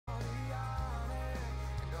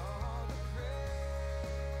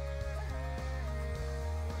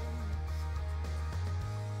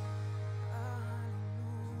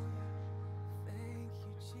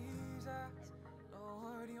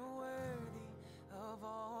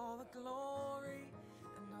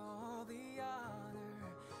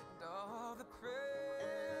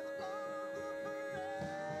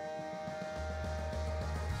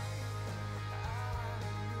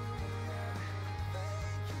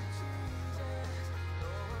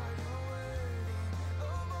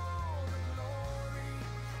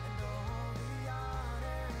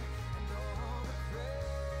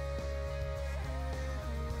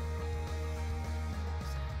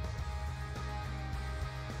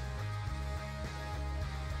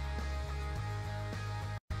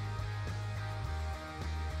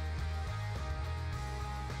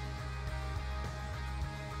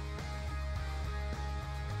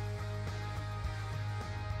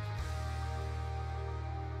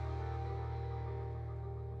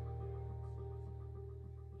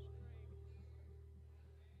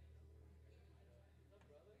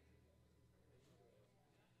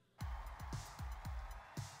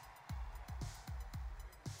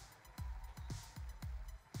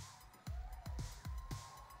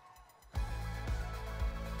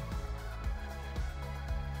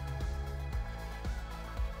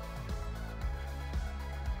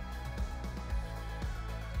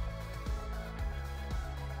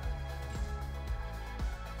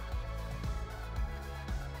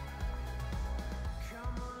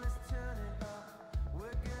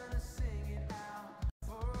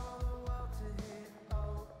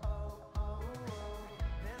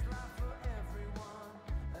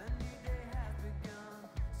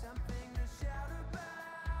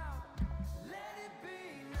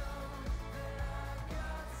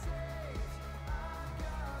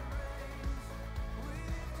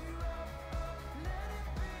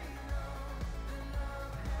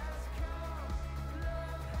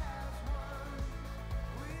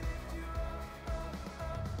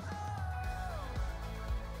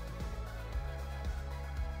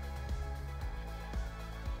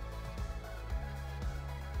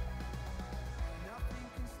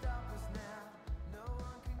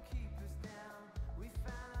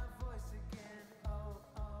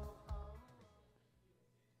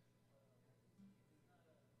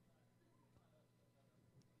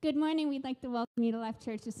Good morning. We'd like to welcome you to Life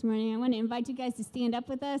Church this morning. I want to invite you guys to stand up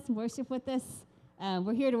with us and worship with us.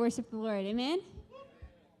 We're here to worship the Lord. Amen?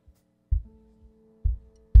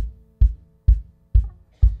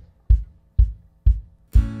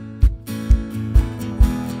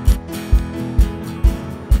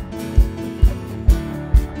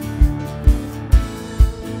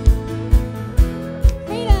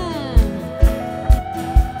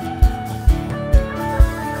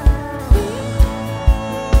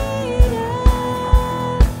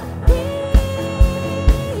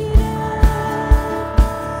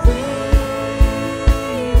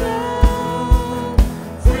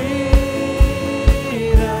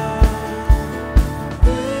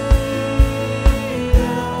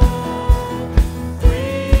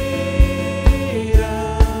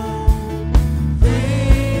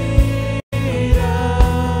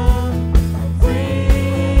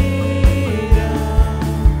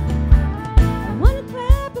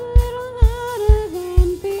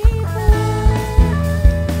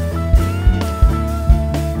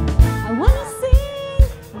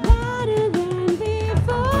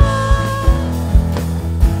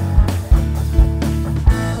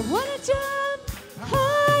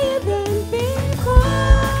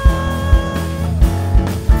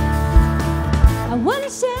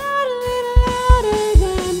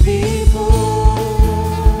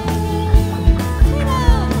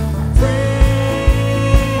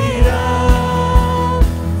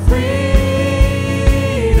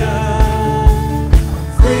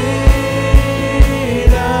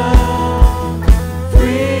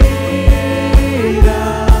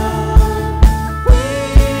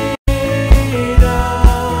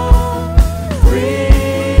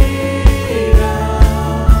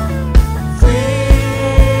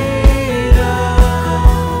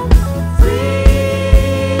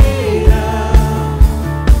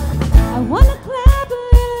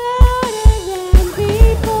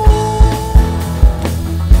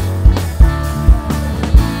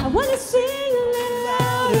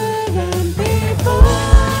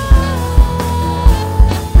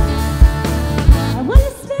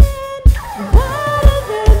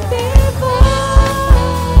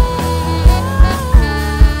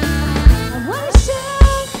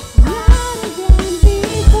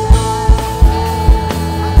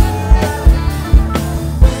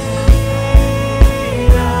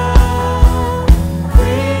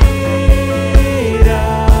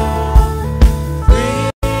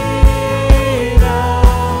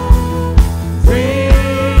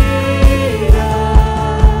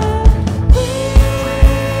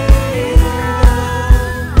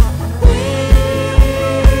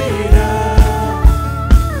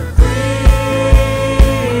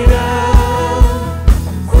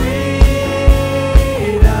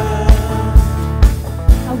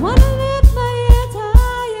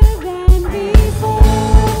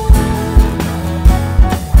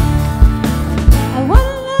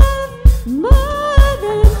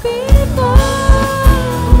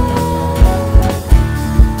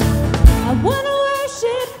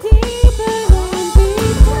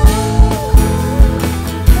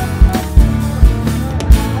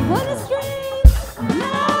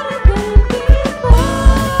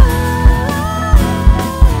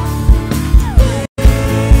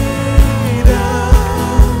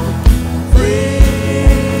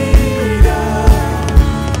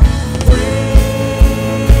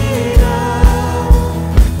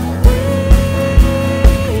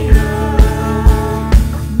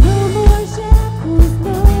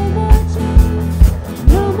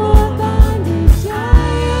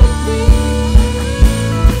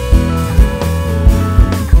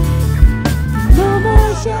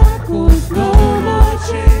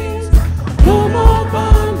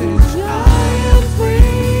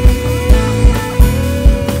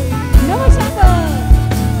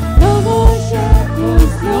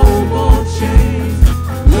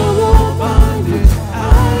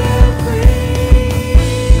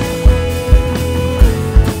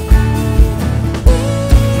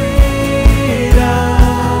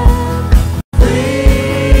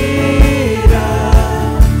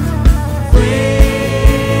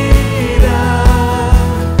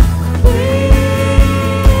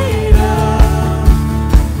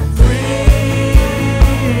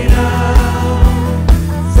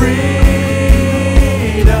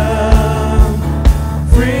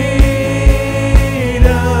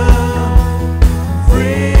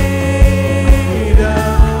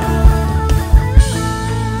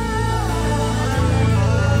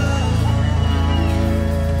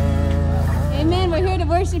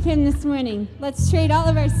 Worship him this morning. Let's trade all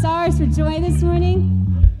of our sorrows for joy this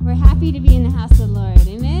morning. We're happy to be in the house of the Lord.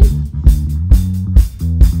 Amen.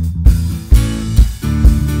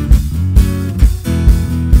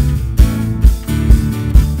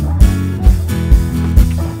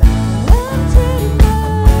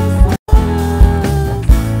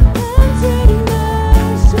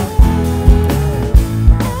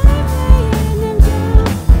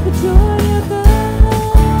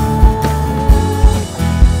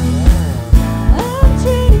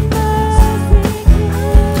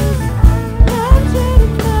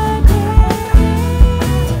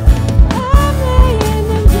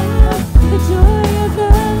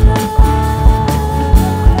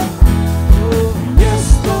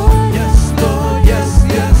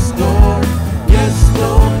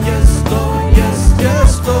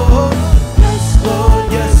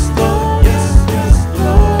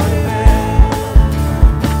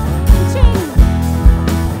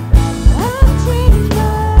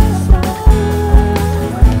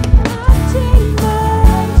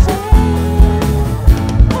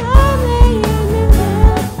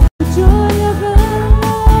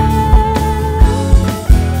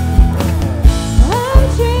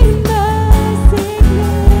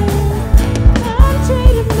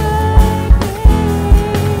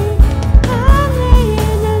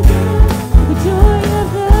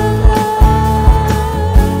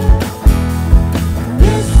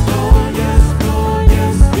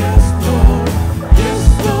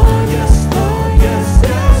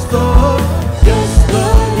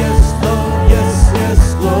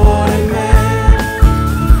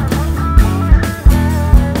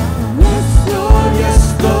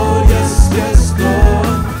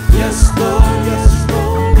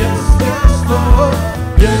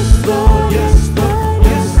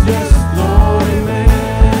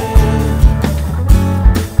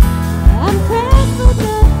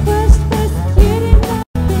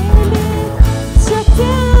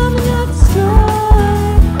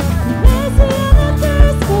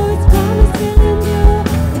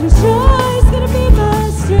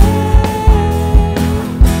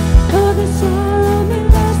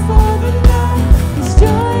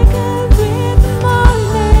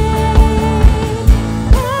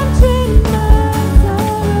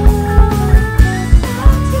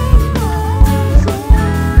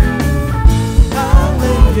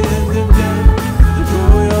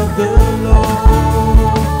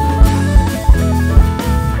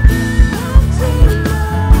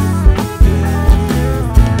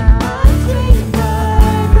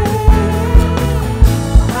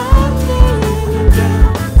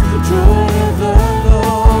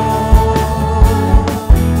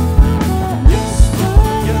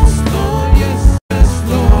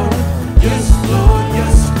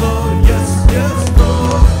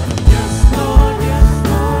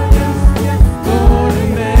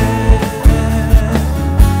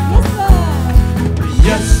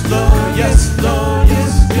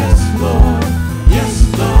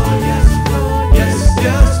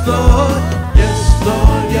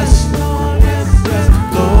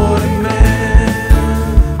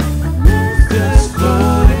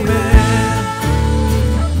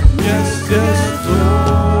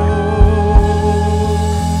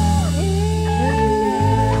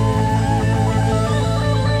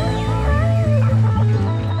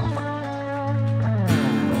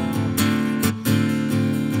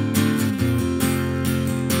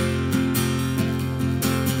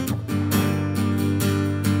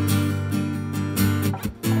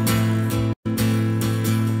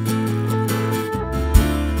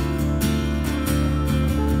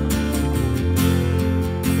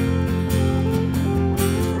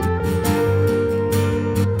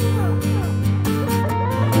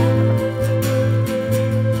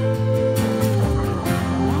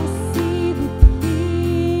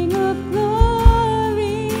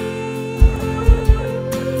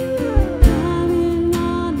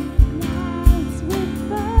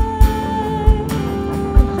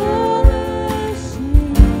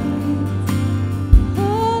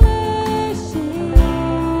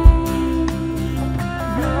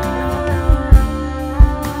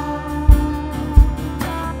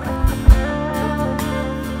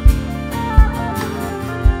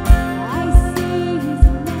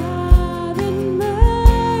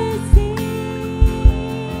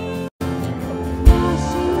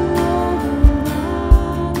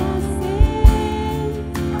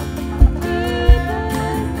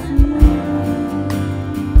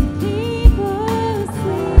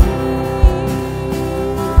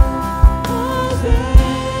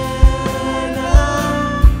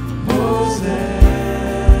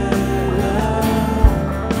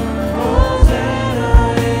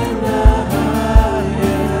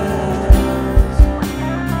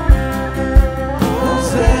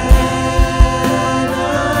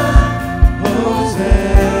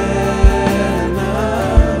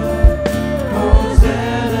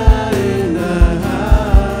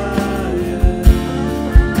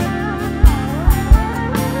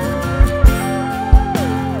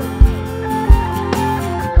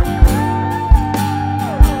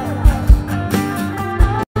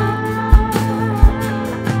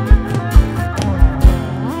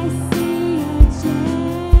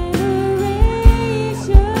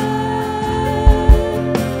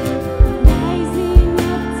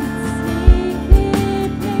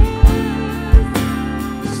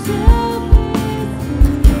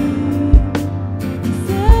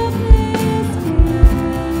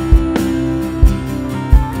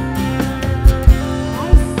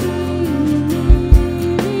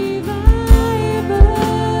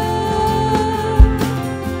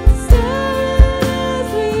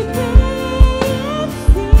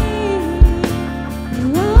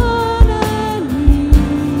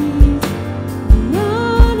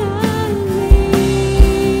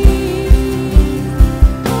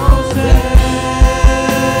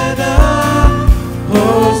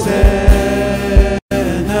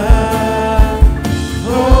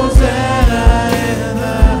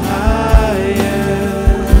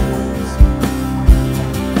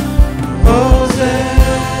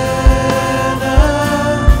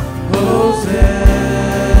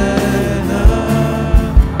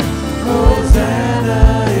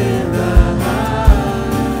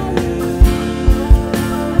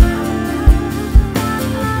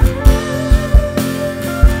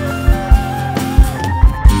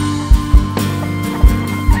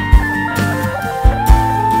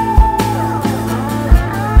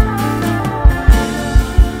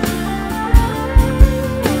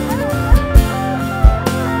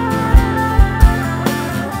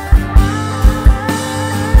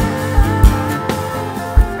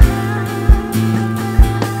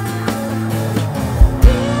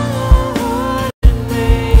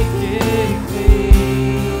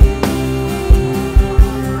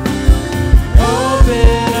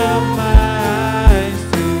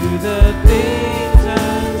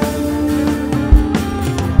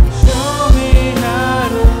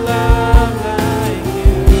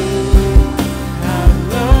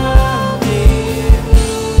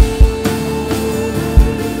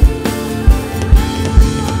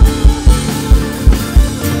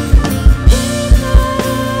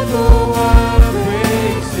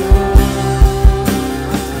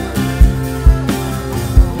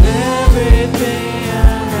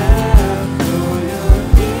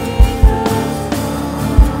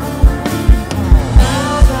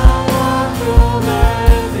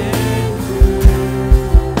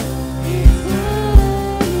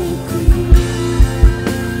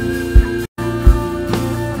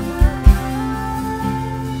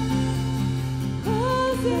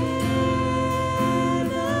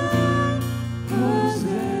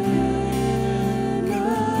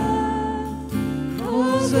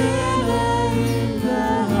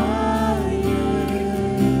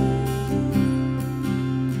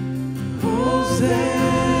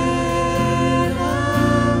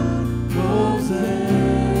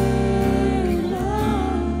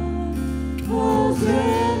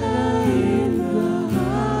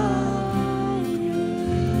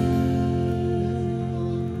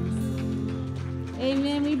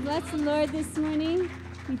 we bless the Lord this morning.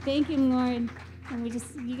 We thank Him, Lord.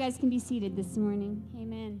 And you guys can be seated this morning.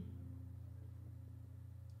 Amen.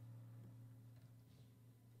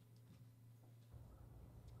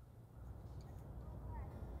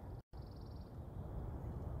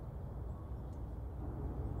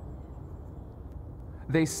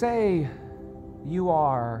 They say you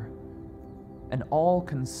are an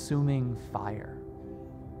all-consuming fire,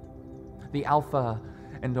 the Alpha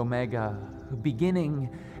and Omega, beginning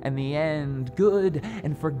and the end, good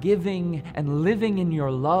and forgiving and living in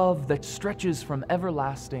your love that stretches from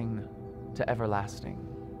everlasting to everlasting.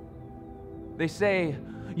 They say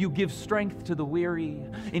you give strength to the weary,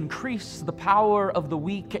 increase the power of the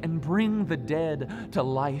weak, and bring the dead to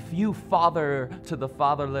life. You father to the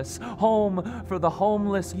fatherless, home for the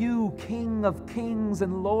homeless. You King of kings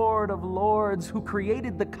and Lord of lords, who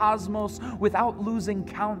created the cosmos without losing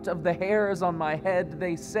count of the hairs on my head.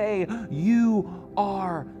 They say you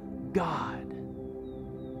are God.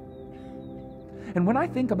 And when I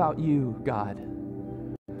think about you, God,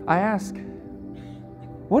 I ask,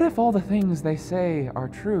 what if all the things they say are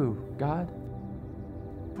true, God?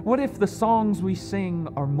 What if the songs we sing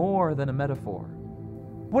are more than a metaphor?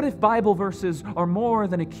 What if Bible verses are more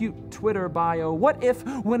than a cute Twitter bio? What if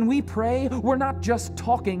when we pray, we're not just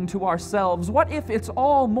talking to ourselves? What if it's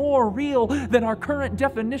all more real than our current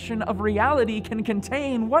definition of reality can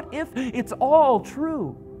contain? What if it's all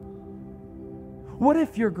true? What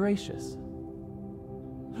if you're gracious?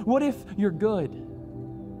 What if you're good?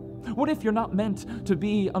 What if you're not meant to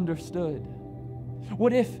be understood?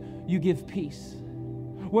 What if you give peace?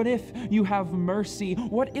 What if you have mercy?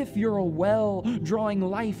 What if you're a well drawing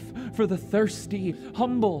life for the thirsty,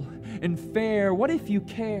 humble and fair? What if you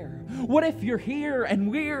care? What if you're here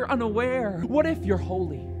and we're unaware? What if you're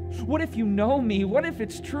holy? What if you know me? What if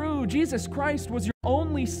it's true Jesus Christ was your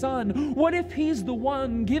only Son? What if He's the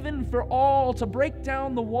one given for all to break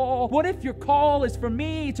down the wall? What if your call is for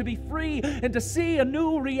me to be free and to see a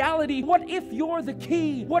new reality? What if you're the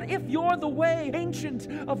key? What if you're the way?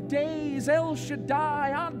 Ancient of days, El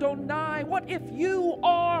Shaddai, Adonai. What if you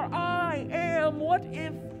are I am? What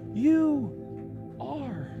if you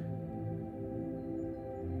are?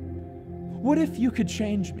 What if you could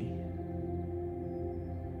change me?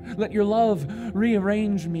 Let your love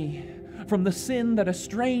rearrange me from the sin that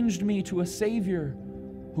estranged me to a Savior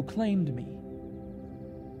who claimed me.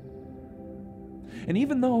 And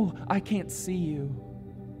even though I can't see you,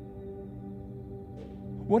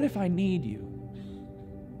 what if I need you?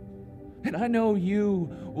 And I know you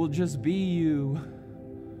will just be you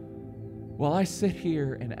while I sit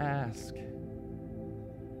here and ask,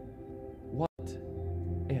 what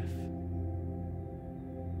if?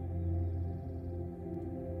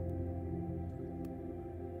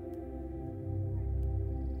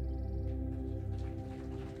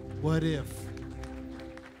 What if?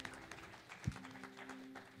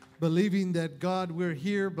 Believing that God, we're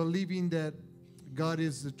here, believing that God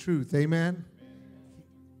is the truth. Amen?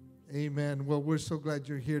 Amen. Well, we're so glad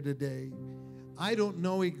you're here today. I don't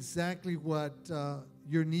know exactly what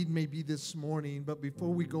your need may be this morning, but before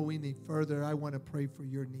we go any further, I want to pray for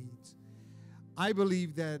your needs. I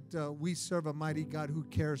believe that we serve a mighty God who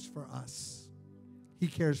cares for us. He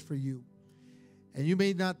cares for you. And you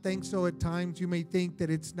may not think so at times. You may think that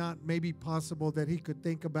it's not maybe possible that He could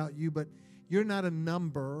think about you, but you're not a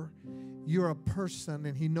number. You're a person,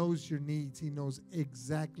 and He knows your needs. He knows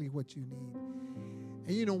exactly what you need.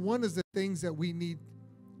 And you know, one of the things that we need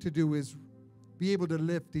to do is be able to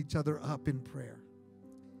lift each other up in prayer.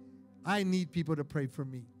 I need people to pray for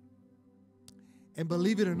me. And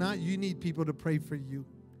believe it or not, you need people to pray for you.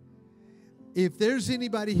 If there's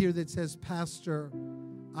anybody here that says, Pastor,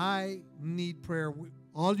 I need prayer,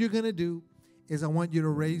 all you're going to do is I want you to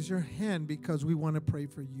raise your hand because we want to pray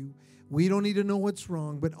for you. We don't need to know what's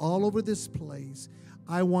wrong, but all over this place,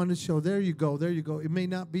 I want to show, there you go, there you go. It may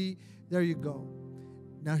not be, there you go.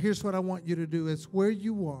 Now, here's what I want you to do. Is where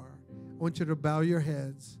you are, I want you to bow your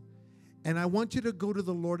heads, and I want you to go to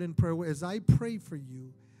the Lord in prayer. As I pray for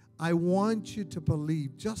you, I want you to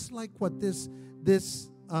believe, just like what this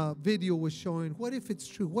video was showing. What if it's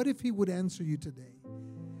true? What if He would answer you today?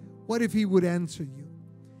 What if He would answer you?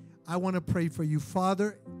 I want to pray for you.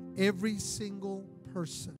 Father, every single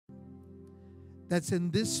person that's in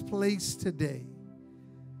this place today,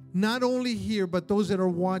 not only here, but those that are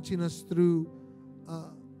watching us through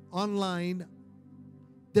online,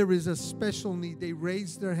 there is a special need. They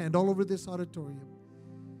raised their hand all over this auditorium.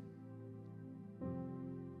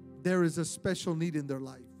 There is a special need in their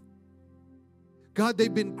life. God,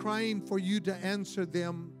 they've been crying for you to answer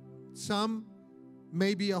them. Some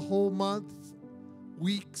maybe a whole month,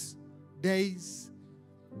 weeks, days.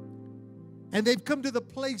 And they've come to the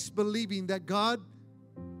place believing that, God,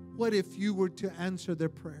 what if you were to answer their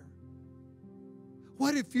prayer?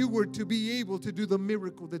 What if you were to be able to do the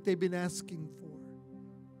miracle that they've been asking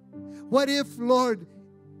for? What if, Lord,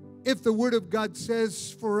 if the Word of God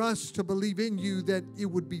says for us to believe in you that it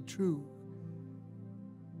would be true?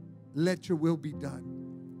 Let your will be done.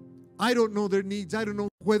 I don't know their needs. I don't know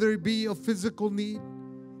whether it be a physical need.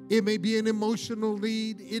 It may be an emotional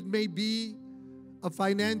need. It may be a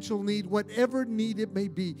financial need. Whatever need it may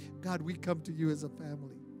be, God, we come to you as a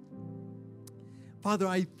family. Father,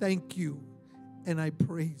 I thank you and I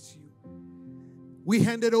praise you. We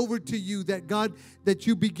hand it over to you that, God, that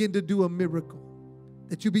you begin to do a miracle,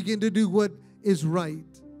 that you begin to do what is right,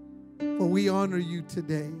 for we honor you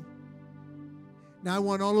today. Now I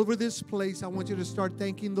want all over this place, I want you to start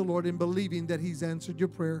thanking the Lord and believing that He's answered your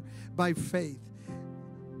prayer by faith.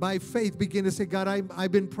 By faith, begin to say, God,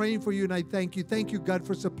 I've been praying for you and I thank you. Thank you, God,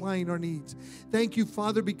 for supplying our needs. Thank you,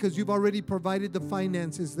 Father, because you've already provided the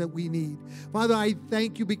finances that we need. Father, I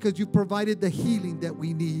thank you because you've provided the healing that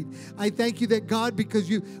we need. I thank you that, God, because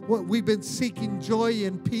we've been seeking joy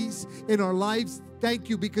and peace in our lives. Thank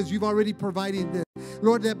you because you've already provided this.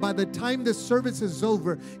 Lord, that by the time the service is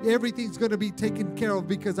over, everything's going to be taken care of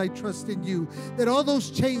because I trust in you. That all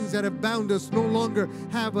those chains that have bound us no longer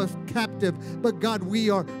have us captive. But God,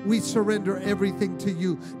 we surrender everything to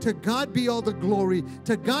you. To God be all the glory.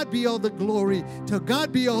 To God be all the glory. To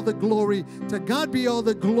God be all the glory. To God be all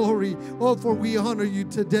the glory. Oh, for we honor you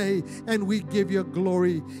today and we give you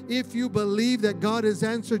glory. If you believe that God has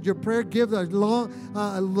answered your prayer, give the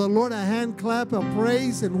Lord a hand clap of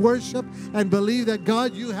praise and worship and believe that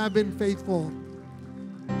God, you have been faithful.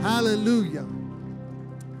 Hallelujah.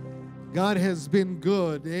 God has been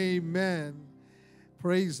good. Amen.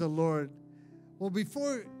 Praise the Lord. Well,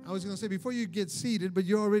 before you get seated, but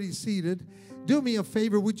you're already seated, do me a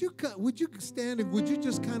favor. Would you stand and would you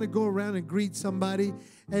just kind of go around and greet somebody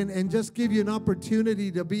and just give you an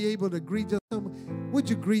opportunity to be able to greet just someone? Would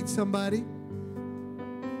you greet somebody?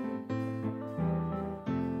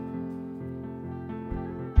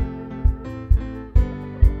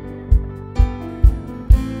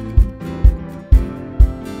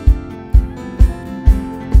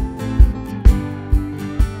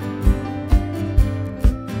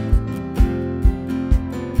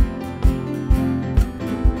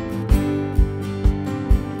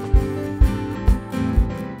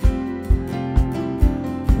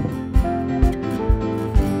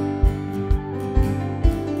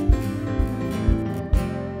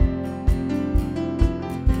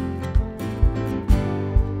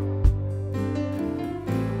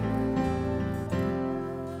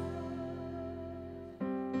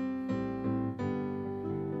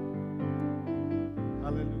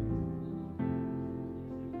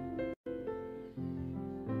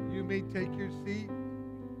 Take your seat.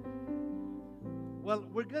 Well,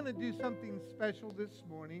 we're going to do something special this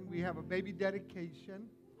morning. We have a baby dedication.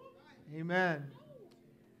 Amen.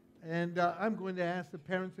 And I'm going to ask the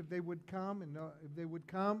parents if they would come. And if they would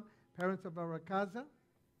come, parents of our casa.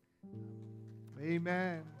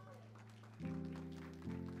 Amen.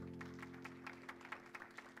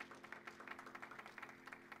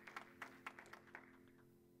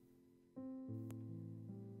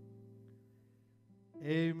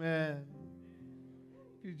 Amen.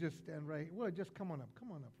 You just stand right here. Well, just come on up. Come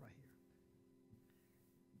on up right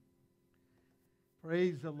here.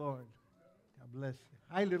 Praise the Lord. God bless you.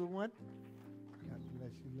 Hi, little one. God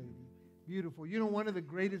bless you, lady. Beautiful. You know, one of the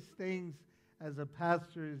greatest things as a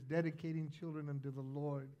pastor is dedicating children unto the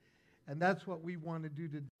Lord. And that's what we want to do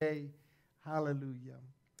today. Hallelujah.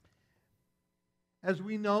 As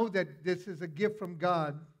we know that this is a gift from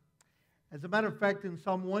God, as a matter of fact, in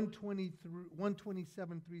Psalm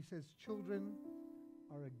 127:3 says, children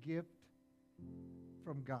are a gift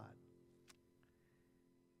from God,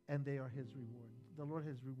 and they are His reward. The Lord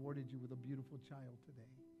has rewarded you with a beautiful child today.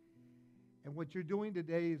 And what you're doing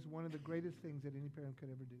today is one of the greatest things that any parent could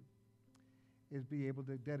ever do, is be able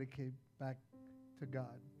to dedicate back to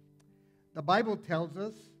God. The Bible tells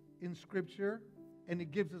us in Scripture, and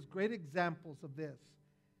it gives us great examples of this.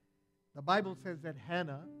 The Bible says that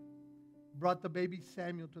Hannah brought the baby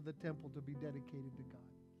Samuel to the temple to be dedicated to God.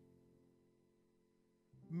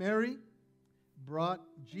 Mary brought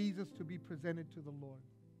Jesus to be presented to the Lord.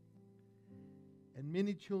 And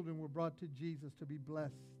many children were brought to Jesus to be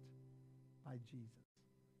blessed by Jesus.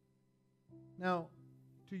 Now,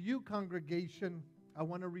 to you, congregation, I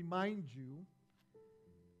want to remind you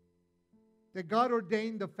that God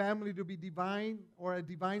ordained the family to be divine, or a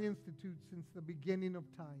divine institute, since the beginning of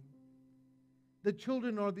time. The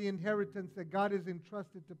children are the inheritance that God has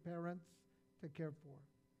entrusted to parents to care for.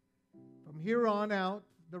 From here on out,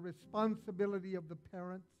 the responsibility of the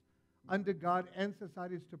parents under God and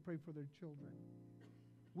society is to pray for their children.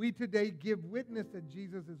 We today give witness that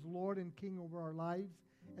Jesus is Lord and King over our lives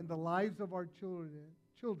and the lives of our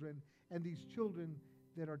children and these children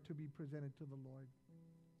that are to be presented to the Lord.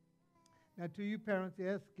 Now to you parents,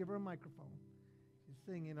 yes, give her a microphone. She's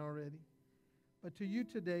singing already. But to you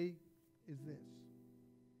today is this.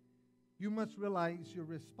 You must realize your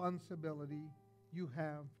responsibility you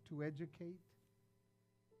have to educate,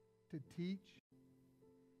 to teach,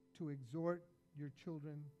 to exhort your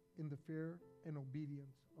children in the fear and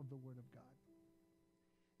obedience of the Word of God.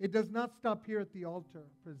 It does not stop here at the altar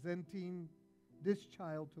presenting this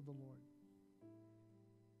child to the Lord.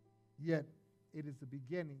 Yet, it is the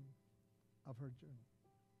beginning of her journey.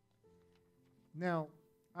 Now,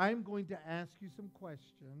 I'm going to ask you some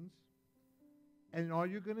questions, and all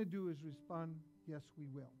you're going to do is respond, yes, we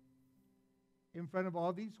will. In front of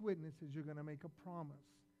all these witnesses, you're going to make a promise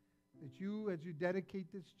that you, as you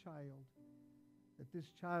dedicate this child, that this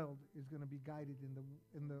child is going to be guided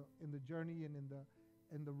in the journey and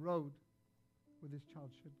in the road where this child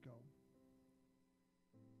should go.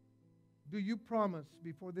 Do you promise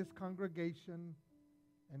before this congregation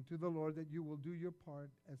and to the Lord that you will do your part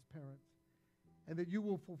as parents and that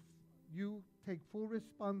you take full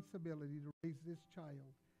responsibility to raise this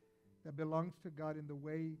child that belongs to God in the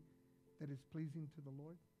way that is pleasing to the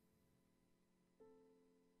Lord?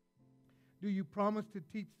 Do you promise to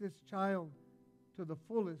teach this child to the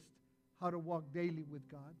fullest how to walk daily with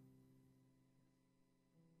God?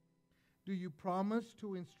 Do you promise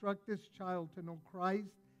to instruct this child to know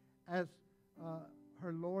Christ as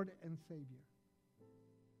her Lord and Savior?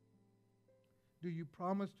 Do you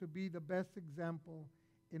promise to be the best example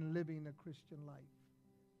in living a Christian life?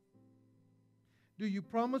 Do you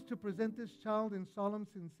promise to present this child in solemn,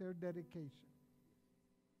 sincere dedication?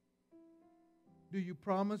 Do you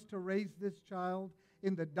promise to raise this child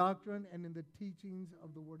in the doctrine and in the teachings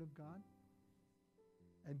of the Word of God?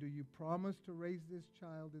 And do you promise to raise this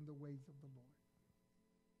child in the ways of the Lord?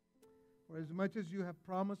 For as much as you have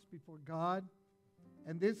promised before God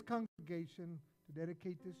and this congregation to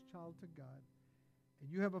dedicate this child to God,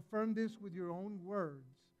 and you have affirmed this with your own words,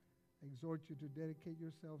 I exhort you to dedicate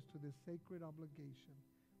yourselves to this sacred obligation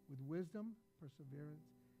with wisdom, perseverance,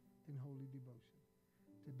 and holy devotion.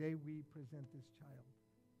 Today we present this child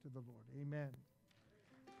to the Lord. Amen.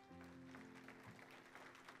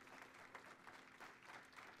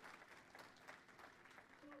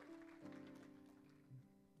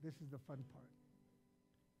 This is the fun part.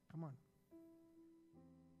 Come on.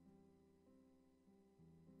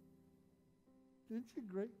 Isn't she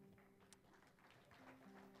great?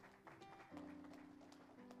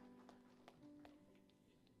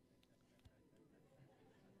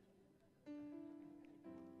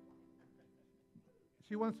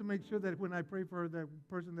 She wants to make sure that when I pray for her, the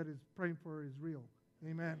person that is praying for her is real.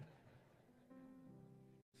 Amen.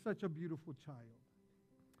 Such a beautiful child.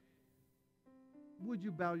 Would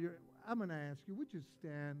you bow your... I'm going to ask you, would you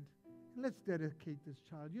stand? Let's dedicate this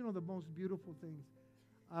child. You know, the most beautiful things.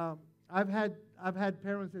 I've had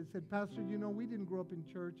parents that said, Pastor, you know, we didn't grow up in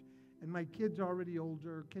church, and my kids are already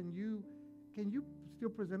older. Can you still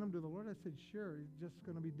present them to the Lord? I said, sure. It's just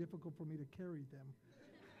going to be difficult for me to carry them.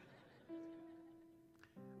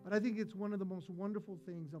 But I think it's one of the most wonderful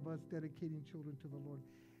things of us dedicating children to the Lord.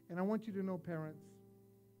 And I want you to know, parents,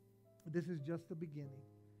 this is just the beginning.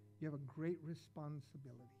 You have a great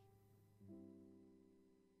responsibility.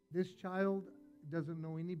 This child doesn't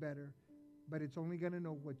know any better, but it's only going to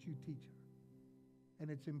know what you teach her. And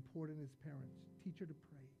it's important as parents. Teach her to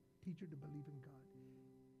pray. Teach her to believe in God.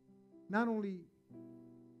 Not only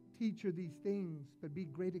teach her these things, but be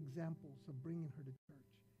great examples of bringing her to church.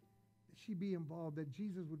 That she be involved, that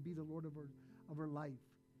Jesus would be the Lord of her life.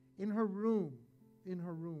 In her room,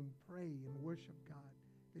 pray and worship God,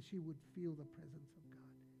 that she would feel the presence of God.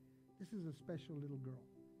 This is a special little girl.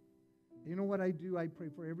 You know what I do? I pray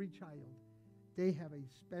for every child. They have a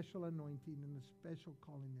special anointing and a special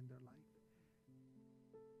calling in their life.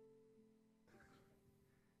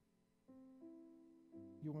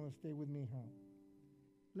 You want to stay with me, huh?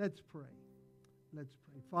 Let's pray. Let's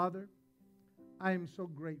pray. Father, I am so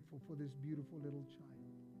grateful for this beautiful little child.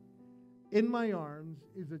 In my arms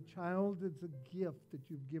is a child that's a gift that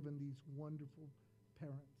you've given these wonderful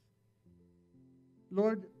parents.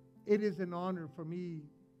 Lord, it is an honor for me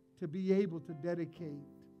to be able to dedicate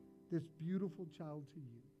this beautiful child to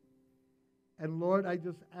you. And Lord, I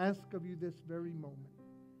just ask of you this very moment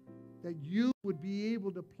that you would be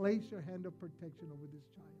able to place your hand of protection over this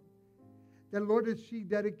child. That, Lord, as she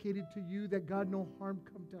dedicated to you, that God, no harm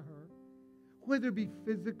come to her. whether it be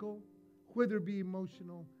physical, whether it be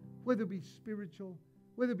emotional, whether it be spiritual,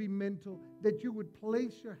 whether it be mental, that you would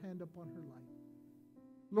place your hand upon her life.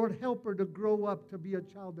 Lord, help her to grow up to be a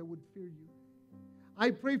child that would fear you.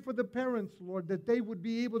 I pray for the parents, Lord, that they would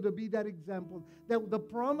be able to be that example, that the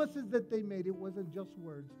promises that they made, it wasn't just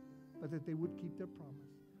words, but that they would keep their promise.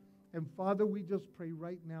 And Father, we just pray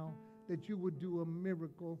right now that you would do a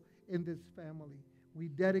miracle in this family. We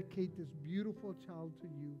dedicate this beautiful child to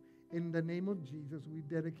you. In the name of Jesus, we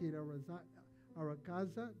dedicate our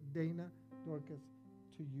Akaza, Dana, Dorcas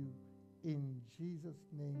to you. In Jesus'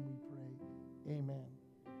 name we pray. Amen.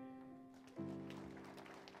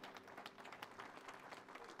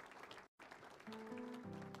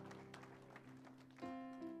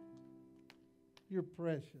 You're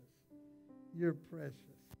precious. You're precious.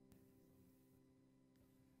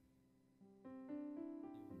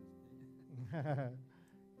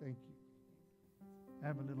 Thank you. I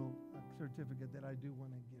have a little certificate that I do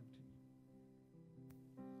want to give to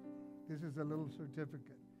you. This is a little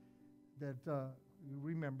certificate that you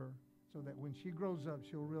remember, so that when she grows up,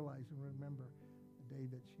 she'll realize and remember the day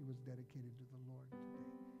that she was dedicated to the Lord today.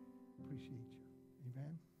 Appreciate you.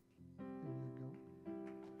 Amen. There you go.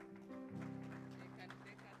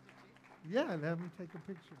 Yeah, let me take a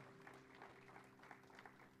picture.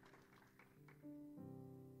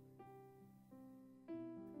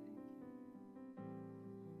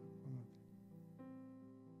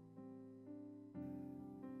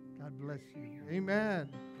 God bless you. Amen.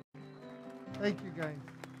 Thank you, guys.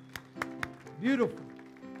 Beautiful.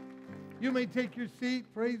 You may take your seat.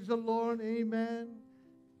 Praise the Lord. Amen.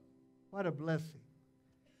 What a blessing.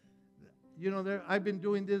 You know, I've been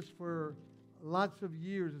doing this for lots of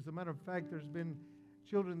years. As a matter of fact, there's been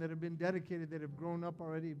children that have been dedicated that have grown up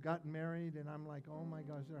already, have gotten married, and I'm like, oh my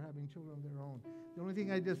gosh, they're having children of their own. The only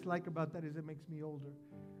thing I dislike about that is it makes me older.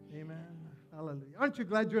 Amen. Hallelujah. Aren't you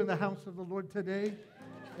glad you're in the house of the Lord today?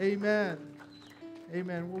 Amen.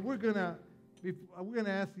 Amen. Well, we're gonna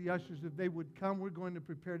ask the ushers if they would come. We're going to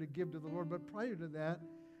prepare to give to the Lord. But prior to that,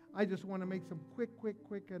 I just want to make some quick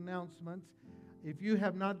announcements. If you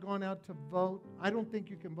have not gone out to vote, I don't think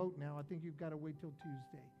you can vote now. I think you've got to wait till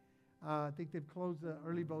Tuesday. I think they've closed the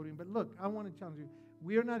early voting. But look, I want to challenge you.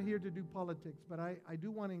 We are not here to do politics, but I do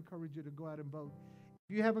want to encourage you to go out and vote.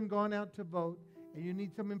 If you haven't gone out to vote and you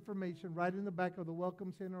need some information, right in the back of the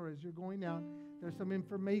Welcome Center as you're going out, there's some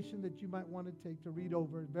information that you might want to take to read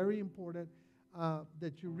over. Very important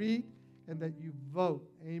that you read and that you vote.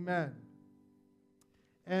 Amen.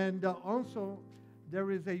 And also, there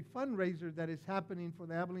is a fundraiser that is happening for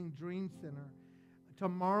the Abilene Dream Center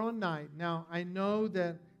tomorrow night. Now, I know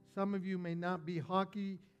that some of you may not be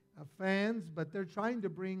hockey fans, but they're trying to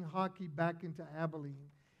bring hockey back into Abilene.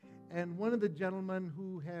 And one of the gentlemen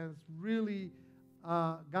who has really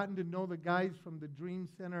gotten to know the guys from the Dream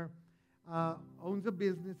Center owns a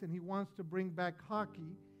business, and he wants to bring back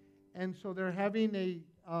hockey. And so they're having a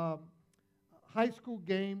high school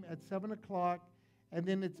game at 7 o'clock. And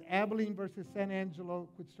then it's Abilene versus San Angelo,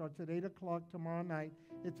 which starts at 8 o'clock tomorrow night.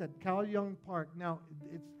 It's at Cal Young Park. Now,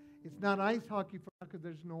 it's not ice hockey because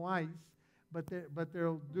there's no ice, but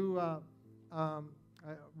they'll do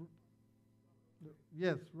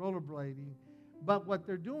rollerblading. But what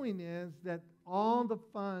they're doing is that all the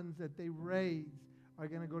funds that they raise are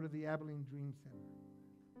going to go to the Abilene Dream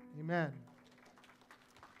Center. Amen.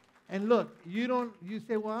 And look, you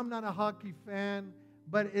say, well, I'm not a hockey fan,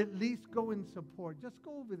 but at least go and support. Just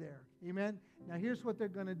go over there. Amen. Now, here's what they're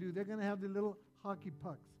going to do. They're going to have the little hockey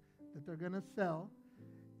pucks that they're going to sell.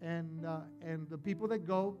 And the people that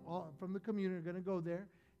go from the community are going to go there.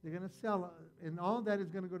 They're going to sell, and all that is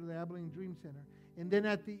going to go to the Abilene Dream Center. And then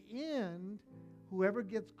at the end, whoever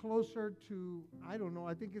gets closer to, I don't know,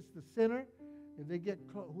 I think it's the center. If they get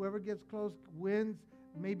whoever gets close wins,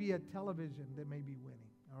 maybe a television that may be winning.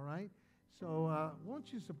 All right. So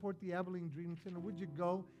won't you support the Abilene Dream Center? Would you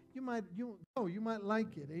go? You might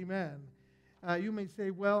like it. Amen. You may say,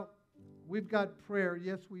 well, we've got prayer.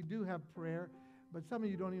 Yes, we do have prayer, but some of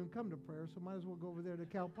you don't even come to prayer, so might as well go over there to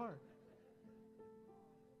Cal Park.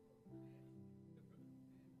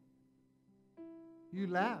 You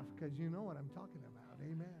laugh because you know what I'm talking about.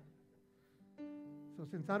 Amen. So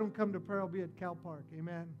since I don't come to prayer, I'll be at Cal Park.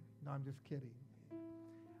 Amen. No, I'm just kidding.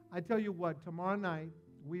 I tell you what, tomorrow night,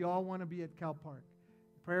 we all want to be at Cal Park.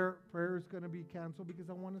 Prayer is going to be canceled because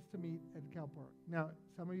I want us to meet at Cal Park. Now,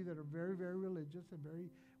 some of you that are very, very religious and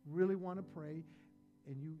really want to pray,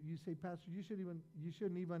 and you say, Pastor, you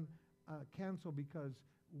shouldn't even cancel because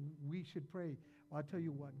we should pray. Well, I'll tell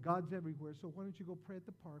you what, God's everywhere, so why don't you go pray at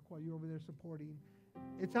the park while you're over there supporting?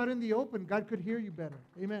 It's out in the open. God could hear you better.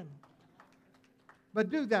 Amen. But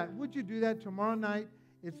do that. Would you do that tomorrow night?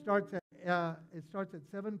 It starts at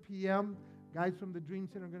 7 p.m. Guys from the Dream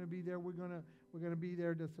Center are going to be there. We're going to be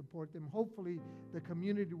there to support them. Hopefully, the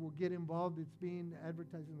community will get involved. It's being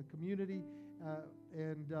advertised in the community,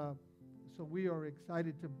 so we are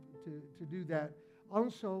excited to do that.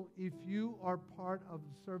 Also, if you are part of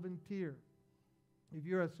the servant tier, if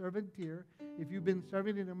you're a servant tier, if you've been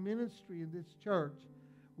serving in a ministry in this church,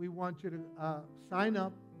 we want you to sign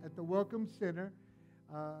up at the Welcome Center.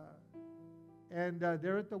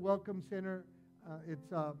 There at the Welcome Center,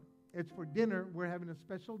 it's for dinner. We're having a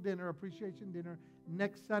special dinner, appreciation dinner,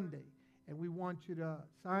 next Sunday. And we want you to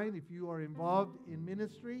sign if you are involved in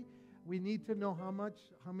ministry. We need to know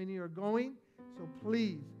how many are going. So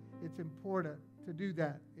please, it's important to do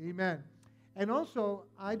that. Amen. And also,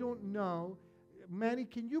 I don't know, Manny,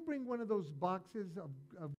 can you bring one of those boxes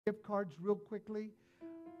of gift cards real quickly?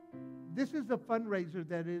 This is a fundraiser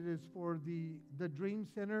that it is for the Dream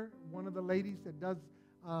Center. One of the ladies that does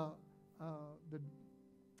the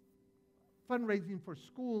fundraising for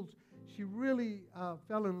schools, she really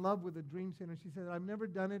fell in love with the Dream Center. She said, I've never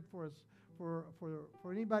done it for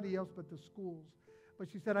anybody else but the schools. But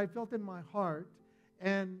she said, I felt in my heart.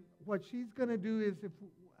 And what she's going to do is, if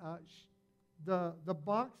the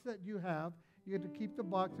box that you have, you have to keep the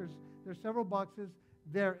box. There's several boxes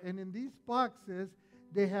there. And in these boxes,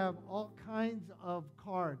 they have all kinds of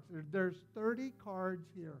cards. There's 30 cards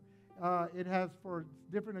here. It has for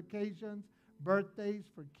different occasions, birthdays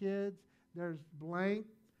for kids. There's blank.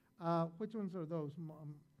 Which ones are those,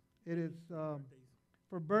 Mom? It is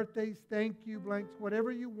for birthdays, thank you, blanks,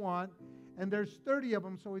 whatever you want. And there's 30 of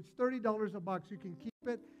them, so it's $30 a box. You can keep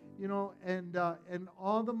it, and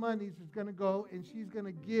all the monies is going to go, and she's going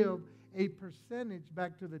to give a percentage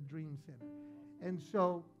back to the Dream Center. And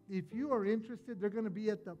so if you are interested, they're going to be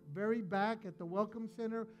at the very back at the Welcome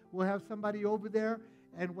Center. We'll have somebody over there,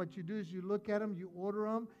 and what you do is you look at them, you order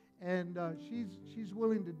them, and she's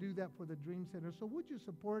willing to do that for the Dream Center. So would you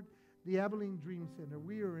support the Abilene Dream Center?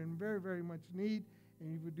 We are in very, very much need,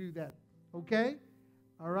 and you would do that. Okay?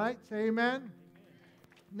 All right? Say amen.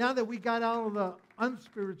 Now that we got all of the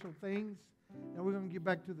unspiritual things, now we're going to get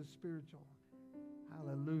back to the spiritual.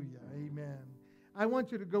 Hallelujah. Amen. I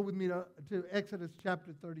want you to go with me to Exodus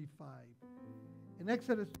chapter 35. In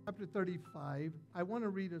Exodus chapter 35, I want to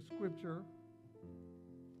read a scripture.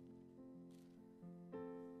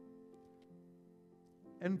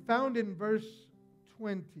 And found in verse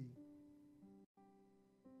 20.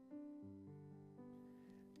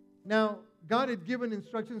 Now, God had given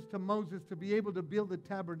instructions to Moses to be able to build the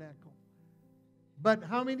tabernacle. But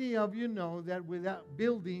how many of you know that without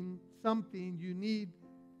building something, you need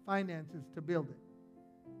finances to build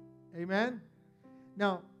it? Amen?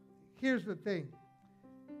 Now, here's the thing.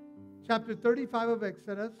 Chapter 35 of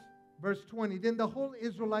Exodus, verse 20. Then the whole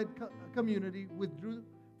Israelite community withdrew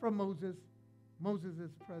from Moses'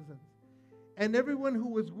 presence. And everyone who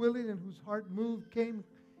was willing and whose heart moved him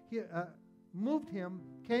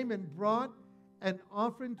came and brought an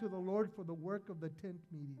offering to the Lord for the work of the tent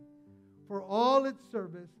meeting, for all its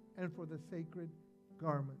service, and for the sacred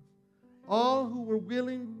garments. All who were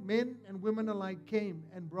willing, men and women alike, came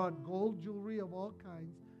and brought gold jewelry of all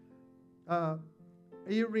kinds,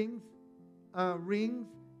 earrings, rings,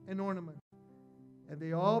 and ornaments. And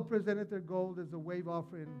they all presented their gold as a wave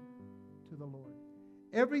offering to the Lord.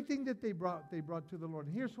 Everything that they brought to the Lord.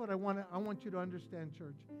 And here's what I want you to understand,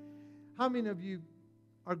 church. How many of you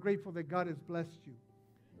are grateful that God has blessed you?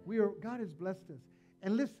 God has blessed us.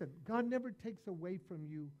 And listen, God never takes away from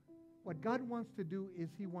you. What God wants to do is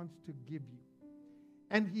He wants to give you.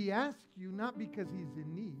 And He asks you not because He's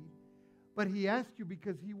in need, but He asks you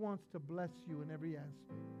because He wants to bless you in every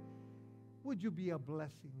aspect. Would you be a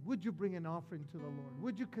blessing? Would you bring an offering to the Lord?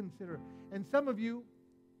 Would you consider? And some of you,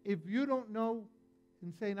 if you don't know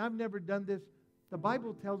and saying, I've never done this, the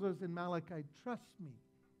Bible tells us in Malachi, trust me.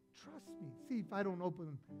 Trust me. See if I don't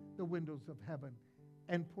open the windows of heaven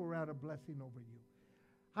and pour out a blessing over you.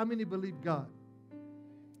 How many believe God?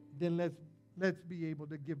 Then let's be able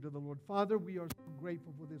to give to the Lord. Father, we are so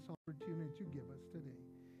grateful for this opportunity that you give us today.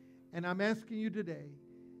 And I'm asking you today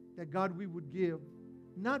that, God, we would give,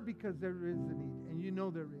 not because there is a need, and you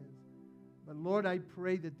know there is, but Lord, I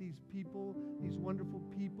pray that these people, these wonderful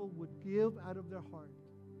people, would give out of their heart.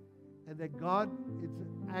 And that, God, it's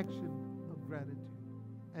an action of gratitude.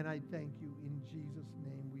 And I thank you. In Jesus'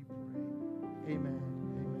 name we pray. Amen.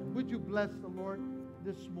 Amen. Would you bless the Lord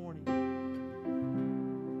this morning?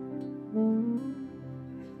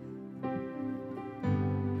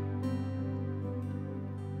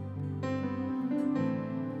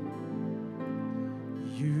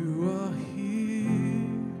 You are here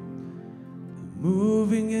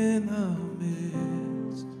moving in our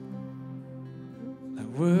midst. I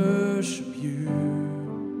worship you.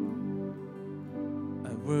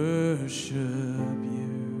 I worship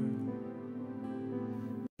you.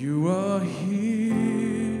 You are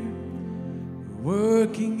here,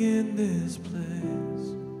 working in this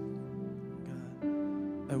place.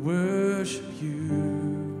 God, I worship you.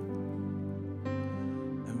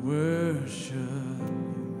 I worship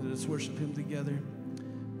you. Let's worship him together.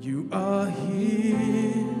 You are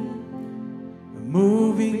here,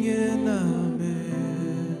 moving in our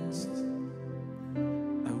midst.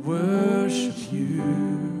 I worship you.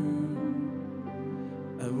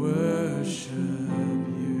 I worship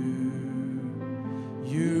you.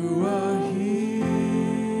 You are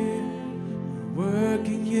here,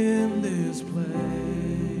 working in this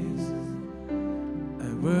place.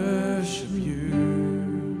 I worship you.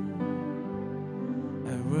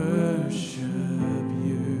 I worship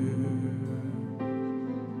you.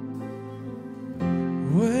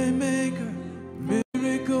 Waymaker,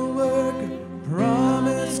 miracle worker,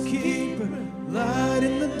 promise keeper, light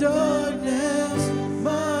in the darkness.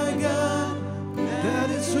 My God, that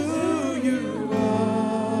is who you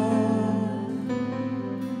are.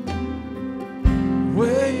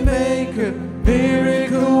 Waymaker,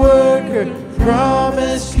 miracle worker,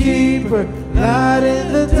 promise keeper, light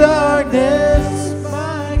in the darkness.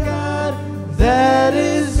 My God, that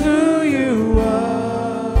is who you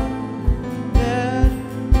are. Yeah.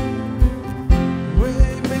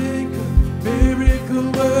 Waymaker,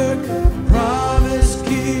 miracle worker, promise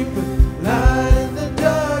keeper, light in the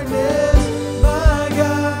darkness. My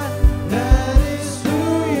God, that is who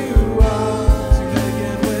you are. Sing that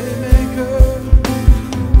again.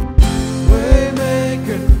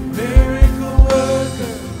 Waymaker, miracle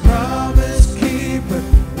worker, promise keeper,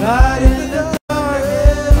 light in the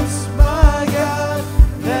darkness. My God,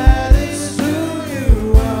 that is who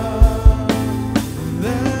you are.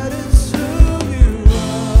 That is who you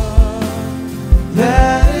are.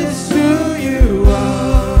 That is who you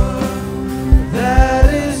are. That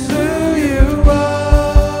is who you are.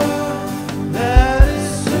 That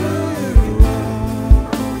is who you are.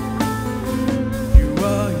 You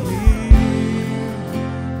are here,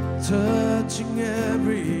 touching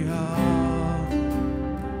every heart.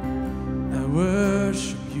 I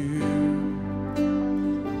worship you.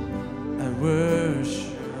 I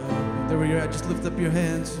worship. There where you're at, just lift up your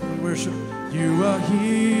hands and worship. You are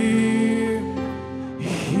here,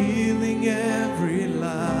 healing every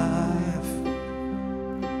life.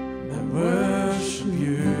 I worship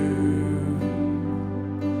you.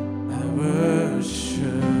 I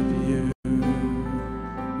worship you.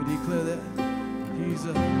 We declare that he's a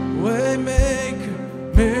waymaker,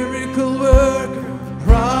 miracle worker,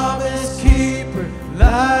 promise keeper,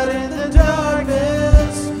 light in the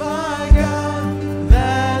darkness. My God,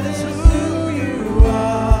 that is who you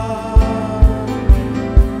are.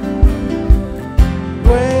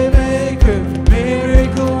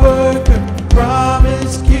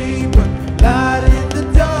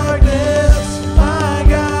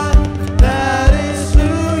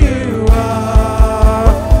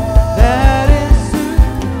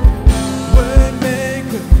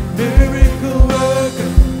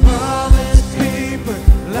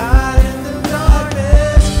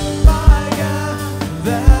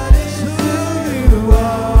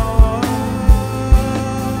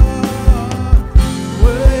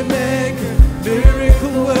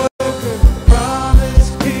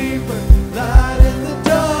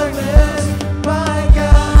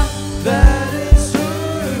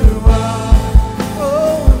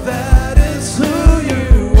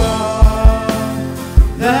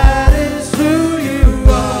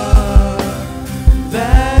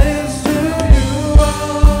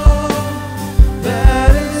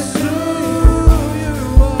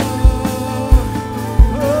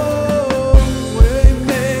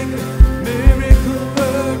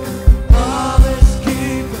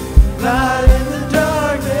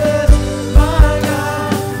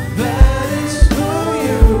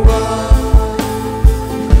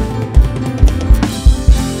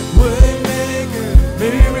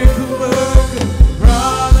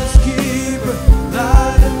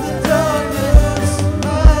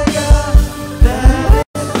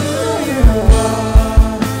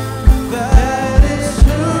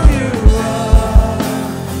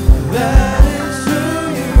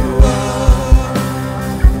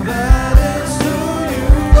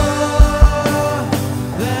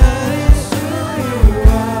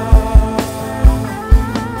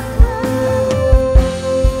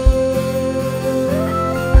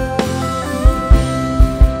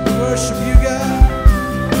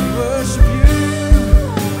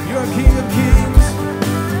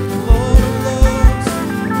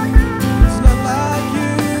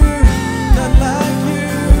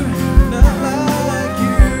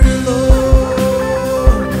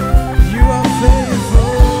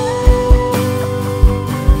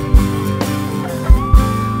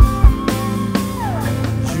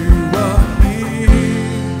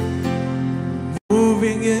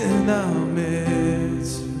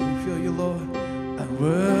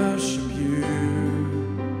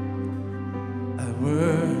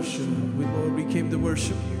 worship. Lord, we came to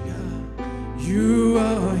worship you, God. You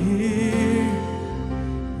are here,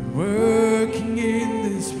 working in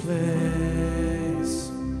this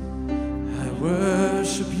place. I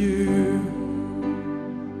worship you.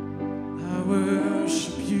 I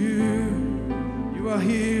worship you. You are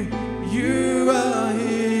here. You are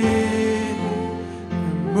here,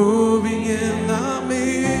 moving in our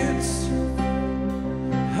midst.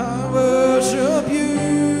 I worship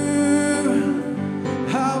you.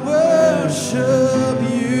 I worship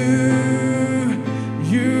you.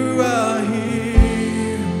 You are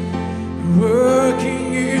here,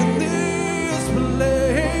 working in this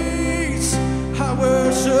place. I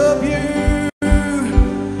worship you.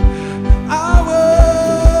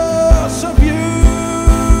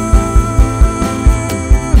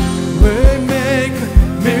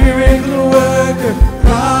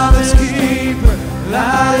 Promise keeper,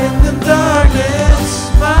 light in the darkness,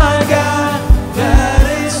 my God, that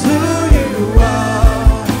is who you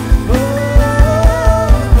are. Oh,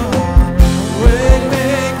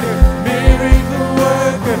 waymaker, miracle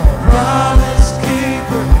worker, promise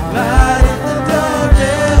keeper, light in the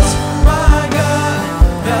darkness, my God,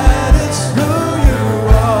 that is who you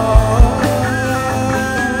are.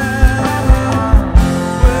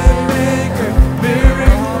 Waymaker,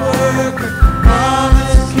 miracle worker,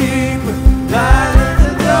 promise keeper, light in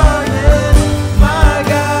the darkness, my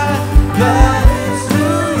God, that is who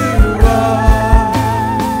you are.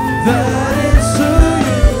 That is who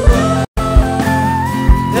you are.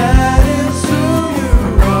 That is who you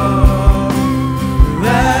are.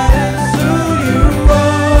 That is who you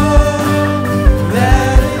are.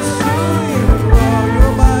 That is who you are.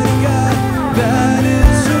 You're my God. That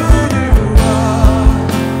is who you are.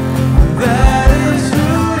 That is who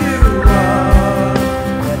you are.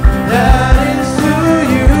 That is who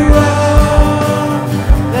you are.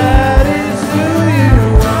 That is who you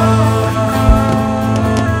are.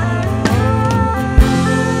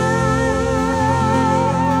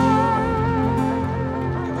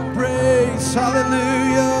 Praise,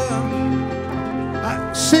 hallelujah.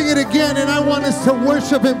 Sing it again, and I want us to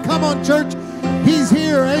worship him. Come on, church. He's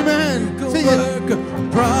here. Amen. Sing it. Worker,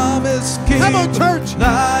 promise keeper, Come on, church.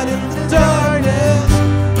 light in the darkness,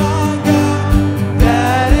 my God,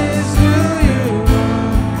 that is who you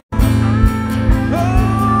are. Oh,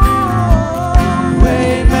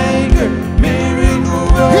 waymaker, miracle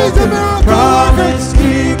He's a worker, miracle promise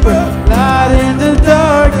keeper, light in the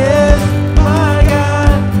darkness, my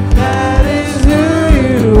God, that is who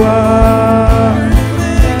you are.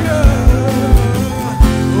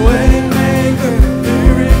 Waymaker,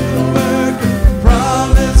 miracle worker,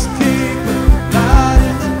 promise keeper, light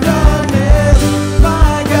in the darkness,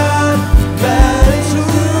 my God, that is who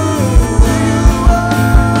you are.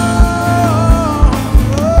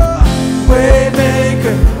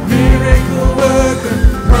 Waymaker, miracle worker,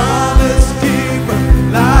 promise keeper,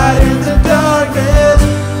 light in the darkness,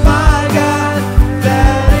 my God,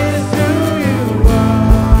 that is who you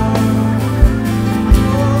are.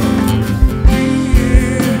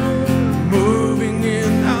 Here, moving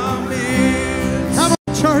in our midst. Come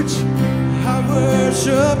on, church. I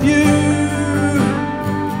worship you.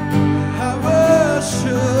 I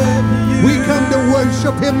worship you. We come to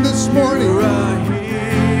worship him this morning. You are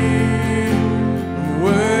here,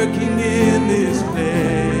 working in this place.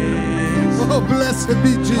 Oh, blessed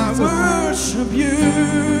be I Jesus. worship you.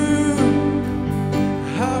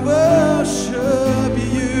 I worship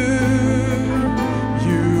you.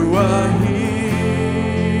 You are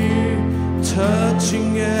here,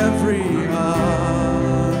 touching every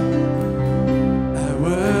heart. I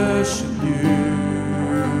worship you.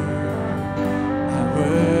 I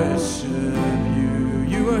worship you.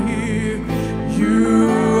 You are here. You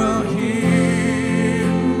are here,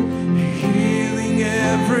 healing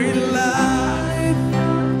every life.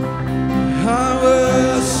 I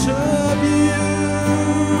worship you.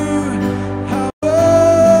 I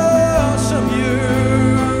worship you.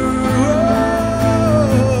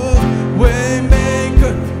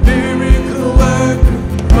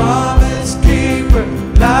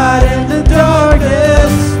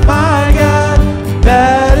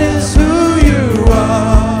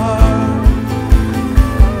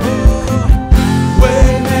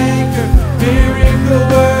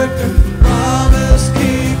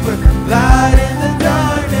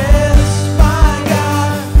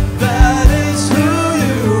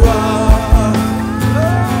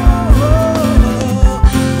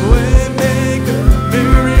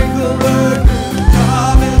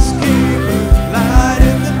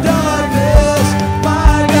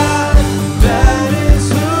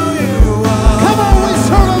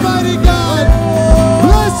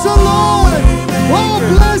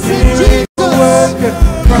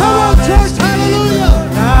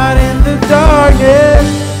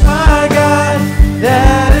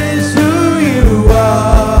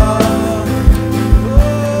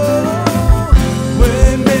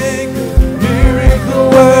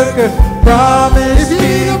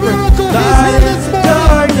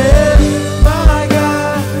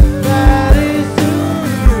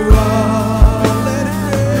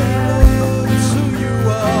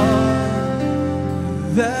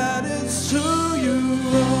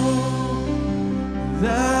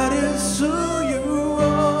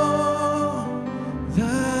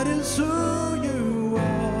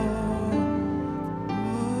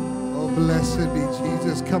 Blessed be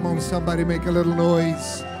Jesus. Come on, somebody make a little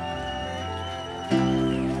noise.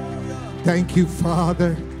 Thank you,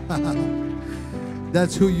 Father.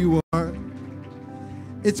 That's who you are.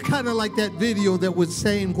 It's kind of like that video that was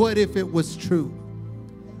saying, what if it was true?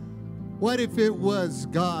 What if it was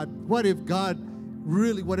God? What if God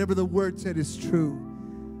really, whatever the word said is true?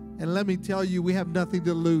 And let me tell you, we have nothing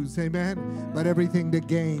to lose, amen, but everything to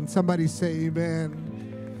gain. Somebody say amen.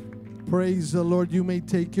 Praise the Lord. You may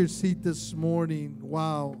take your seat this morning.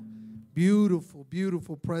 Wow. Beautiful,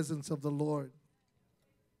 beautiful presence of the Lord.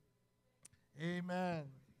 Amen.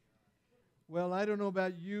 Well, I don't know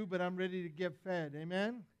about you, but I'm ready to get fed.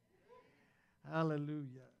 Amen?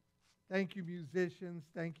 Hallelujah. Thank you, musicians.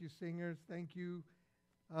 Thank you, singers. Thank you.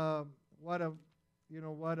 What a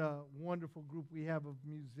wonderful group we have of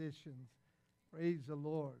musicians. Praise the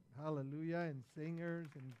Lord. Hallelujah. And singers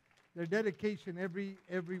and their dedication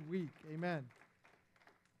every week. Amen.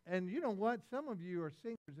 And you know what? Some of you are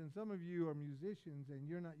singers and some of you are musicians and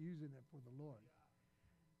you're not using it for the Lord.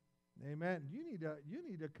 Amen. You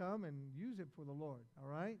need to come and use it for the Lord. All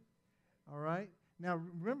right? All right? Now,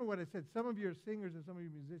 remember what I said. Some of you are singers and some of you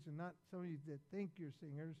are musicians, not some of you that think you're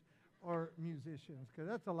singers or musicians, because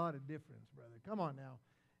that's a lot of difference, brother. Come on now.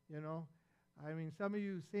 You know? I mean, some of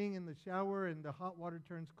you sing in the shower and the hot water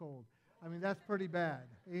turns cold. I mean, that's pretty bad.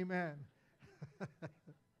 Amen.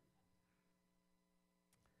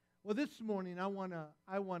 Well, this morning I want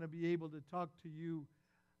to be able to talk to you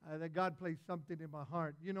that God placed something in my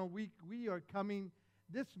heart. You know, we are coming.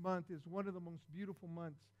 This month is one of the most beautiful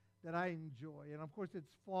months that I enjoy, and of course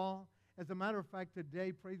it's fall. As a matter of fact,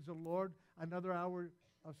 today, praise the Lord, another hour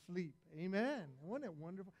of sleep. Amen. Wasn't it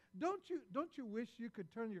wonderful? Don't you wish you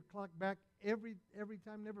could turn your clock back every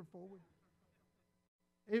time, never forward?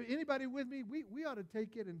 Anybody with me? We ought to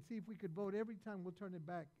take it and see if we could vote every time. We'll turn it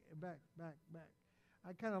back.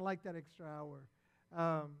 I kind of like that extra hour.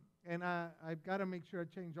 And I've got to make sure I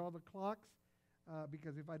change all the clocks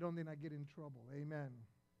because if I don't, then I get in trouble. Amen.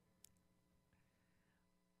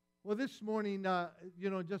 Well, this morning,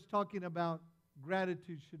 just talking about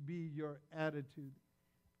gratitude should be your attitude.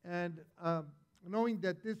 And knowing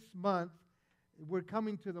that this month, we're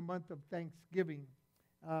coming to the month of Thanksgiving,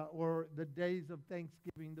 or the days of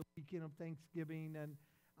Thanksgiving, the weekend of Thanksgiving, and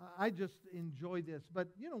I just enjoy this. But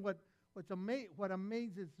you know what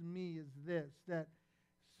amazes me is this, that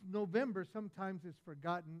November sometimes is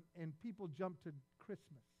forgotten and people jump to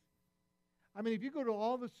Christmas. I mean, if you go to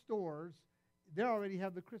all the stores, they already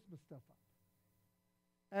have the Christmas stuff up.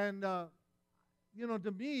 And,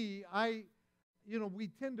 to me, we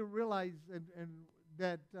tend to realize and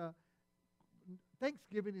that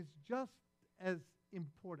Thanksgiving is just as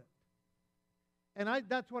important. And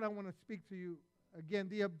that's what I want to speak to you again.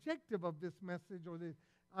 The objective of this message,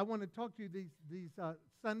 I want to talk to you these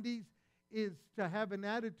Sundays, is to have an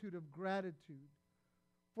attitude of gratitude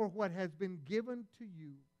for what has been given to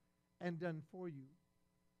you and done for you,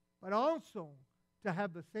 but also to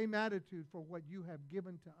have the same attitude for what you have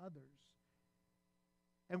given to others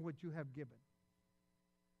and what you have given.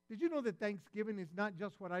 Did you know that Thanksgiving is not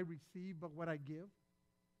just what I receive, but what I give?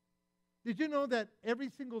 Did you know that every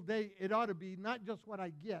single day it ought to be not just what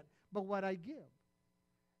I get, but what I give?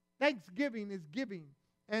 Thanksgiving is giving.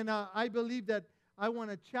 And I believe that I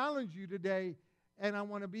want to challenge you today, and I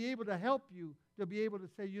want to be able to help you to be able to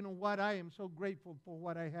say, you know what, I am so grateful for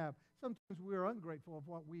what I have. Sometimes we're ungrateful of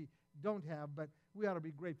what we don't have, but we ought to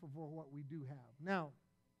be grateful for what we do have. Now,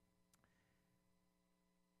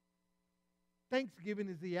 Thanksgiving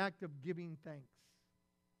is the act of giving thanks.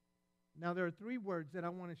 Now, there are three words that I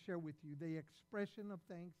want to share with you: the expression of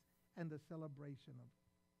thanks and the celebration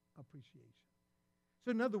of appreciation.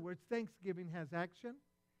 So, in other words, Thanksgiving has action,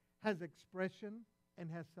 has expression, and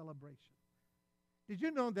has celebration. Did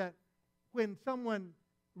you know that when someone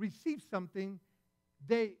receives something,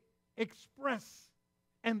 they express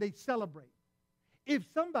and they celebrate? If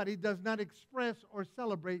somebody does not express or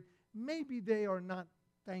celebrate, maybe they are not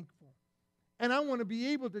thankful. And I want to be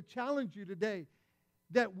able to challenge you today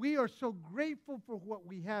that we are so grateful for what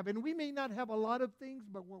we have. And we may not have a lot of things,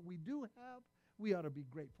 but what we do have, we ought to be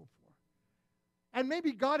grateful for. And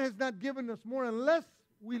maybe God has not given us more unless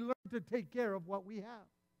we learn to take care of what we have.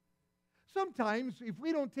 Sometimes, if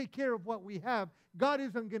we don't take care of what we have, God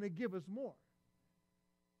isn't going to give us more.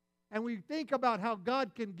 And we think about how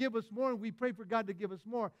God can give us more, and we pray for God to give us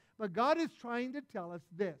more. But God is trying to tell us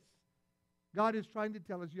this. God is trying to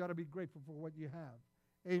tell us you ought to be grateful for what you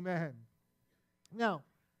have. Amen. Now,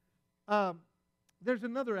 there's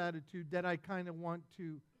another attitude that I kind of want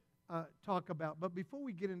to talk about. But before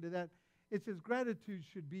we get into that, it says gratitude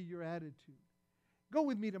should be your attitude. Go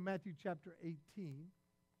with me to Matthew chapter 18.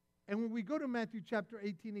 And when we go to Matthew chapter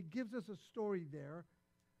 18, it gives us a story there.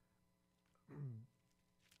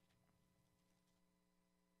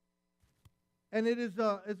 And it is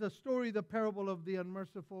a story, the parable of the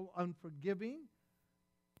unmerciful, unforgiving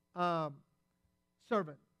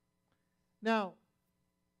servant. Now,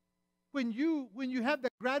 when you have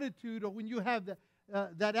that gratitude, or when you have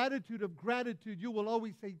that attitude of gratitude, you will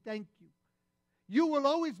always say thank you. You will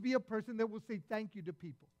always be a person that will say thank you to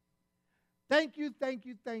people. Thank you, thank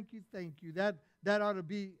you, thank you, thank you. That ought to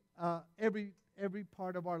be every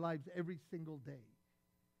part of our lives, every single day.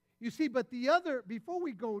 You see, but before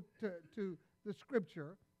we go to the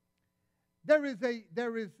scripture, there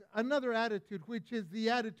is another attitude, which is the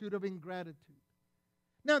attitude of ingratitude.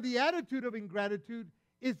 Now, the attitude of ingratitude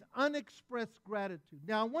is unexpressed gratitude.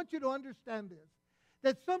 Now, I want you to understand this,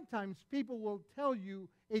 that sometimes people will tell you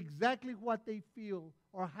exactly what they feel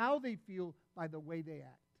or how they feel by the way they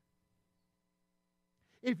act.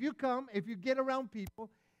 If you get around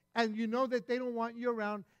people and you know that they don't want you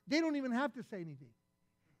around, they don't even have to say anything.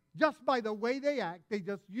 Just by the way they act,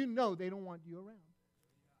 you know they don't want you around.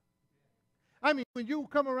 I mean, when you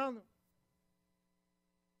come around them,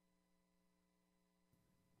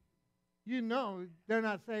 you know they're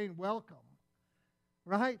not saying welcome,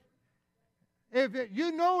 right?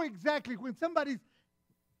 You know exactly when somebody's,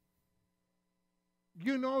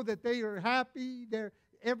 you know that they are happy, they're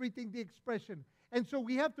everything, the expression. And so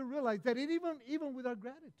we have to realize that even with our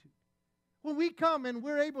gratitude, when we come and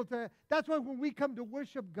we're able to, that's why when we come to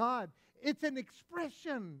worship God, it's an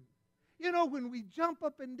expression. You know, when we jump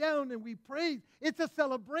up and down and we praise, it's a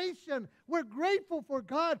celebration. We're grateful for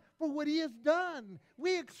God for what He has done.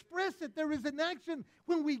 We express it. There is an action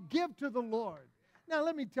when we give to the Lord. Now,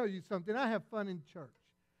 let me tell you something. I have fun in church.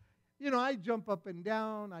 You know, I jump up and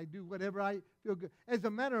down. I do whatever I feel good. As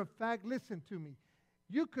a matter of fact, listen to me.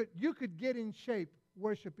 You could get in shape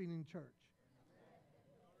worshiping in church.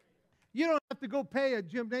 You don't have to go pay a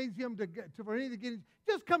gymnasium for anything to get in.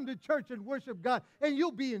 Just come to church and worship God, and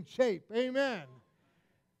you'll be in shape. Amen.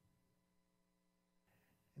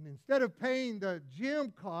 And instead of paying the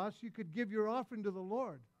gym costs, you could give your offering to the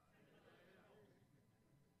Lord.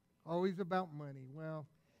 Always about money. Well,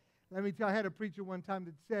 let me tell you, I had a preacher one time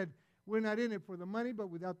that said, we're not in it for the money, but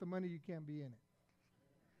without the money, you can't be in it.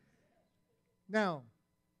 Now,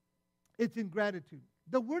 it's ingratitude.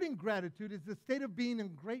 The word ingratitude is the state of being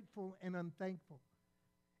ungrateful and unthankful.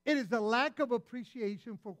 It is a lack of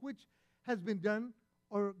appreciation for which has been done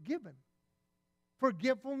or given.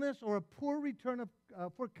 Forgetfulness or a poor return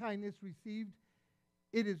for kindness received.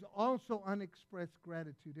 It is also unexpressed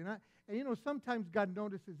gratitude. And you know, sometimes God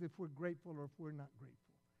notices if we're grateful or if we're not grateful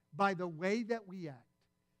by the way that we act.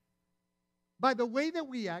 By the way that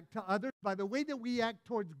we act to others, by the way that we act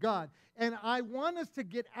towards God. And I want us to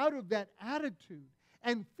get out of that attitude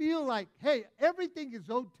and feel like, hey, everything is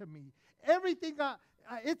owed to me. Everything,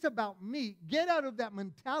 it's about me. Get out of that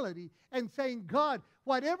mentality and saying, God,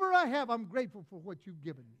 whatever I have, I'm grateful for what you've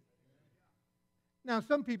given me. Now,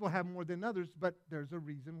 some people have more than others, but there's a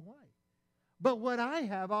reason why. But what I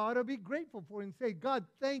have, I ought to be grateful for and say, God,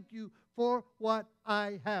 thank you for what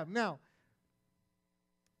I have. Now,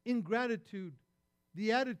 ingratitude,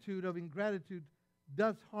 the attitude of ingratitude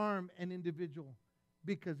does harm an individual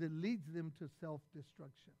because it leads them to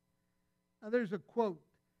self-destruction. Now, there's a quote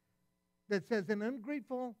that says, an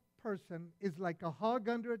ungrateful person is like a hog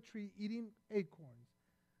under a tree eating acorns,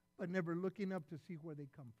 but never looking up to see where they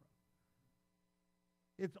come from.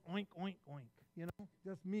 It's oink, oink, oink, you know,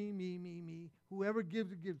 just me, me, me, me. Whoever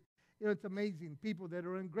gives, it gives. You know, it's amazing, people that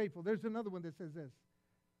are ungrateful. There's another one that says this.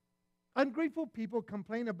 Ungrateful people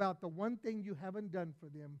complain about the one thing you haven't done for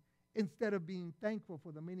them instead of being thankful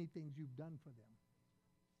for the many things you've done for them.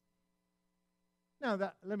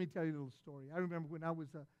 Now, let me tell you a little story. I remember when I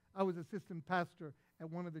was assistant pastor at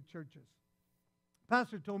one of the churches.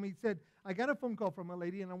 Pastor told me, he said, I got a phone call from a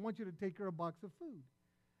lady, and I want you to take her a box of food.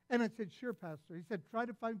 And I said, sure, Pastor. He said, try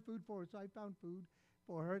to find food for her. So I found food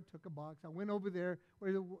for her, took a box. I went over there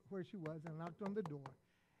where she was and knocked on the door.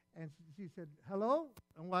 And she said, hello?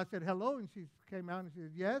 And I said, hello. And she came out and she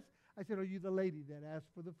said, yes. I said, are you the lady that asked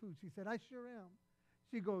for the food? She said, I sure am.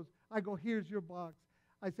 She goes, I go, here's your box.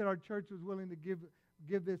 I said, our church was willing to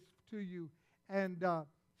give this to you. And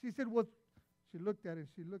she said, well, she looked at it.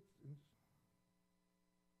 She looked.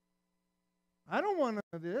 I don't want none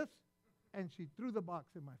of this. And she threw the box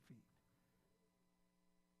in my feet.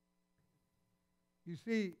 You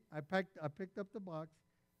see, I picked up the box.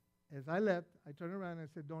 As I left, I turned around and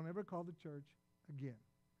I said, don't ever call the church again.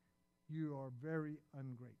 You are very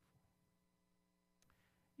ungrateful.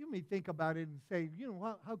 You may think about it and say, you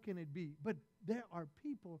know, how can it be? But there are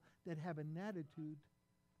people that have an attitude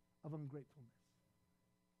of ungratefulness.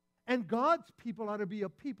 And God's people ought to be a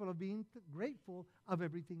people of being grateful of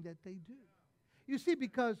everything that they do. You see,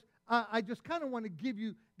 because I just kind of want to give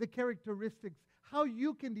you the characteristics, how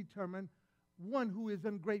you can determine one who is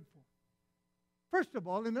ungrateful. First of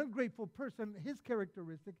all, an ungrateful person, his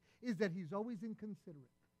characteristic is that he's always inconsiderate.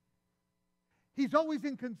 He's always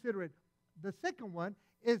inconsiderate. The second one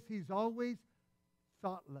is he's always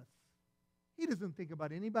thoughtless. He doesn't think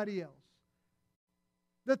about anybody else.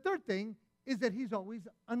 The third thing is that he's always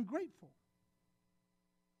ungrateful.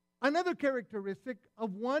 Another characteristic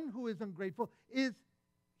of one who is ungrateful is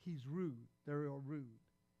he's rude. They're all rude.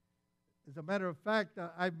 As a matter of fact,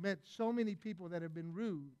 I've met so many people that have been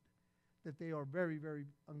rude that they are very, very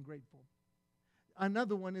ungrateful.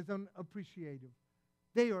 Another one is unappreciative.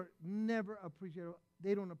 They are never appreciative.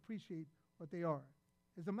 They don't appreciate what they are.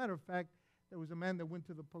 As a matter of fact, there was a man that went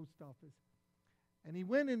to the post office. And he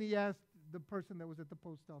went and he asked the person that was at the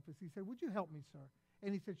post office, he said, "Would you help me, sir?"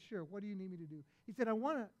 And he said, "Sure, what do you need me to do?" He said, "I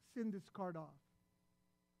want to send this card off."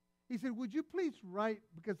 He said, "Would you please write,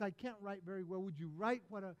 because I can't write very well, would you write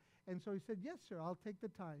what a..." And so he said, "Yes, sir, I'll take the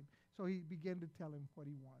time." So he began to tell him what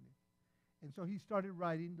he wanted. And so he started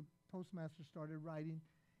writing, the postmaster started writing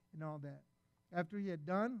and all that. After he had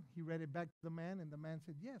done, he read it back to the man, and the man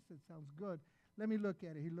said, "Yes, it sounds good. Let me look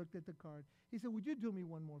at it." He looked at the card. He said, "Would you do me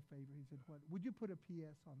one more favor?" He said, "What?" "Would you put a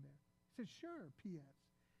P.S. on there?" He said, "Sure, P.S."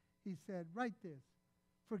 He said, "Write this,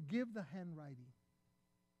 forgive the handwriting."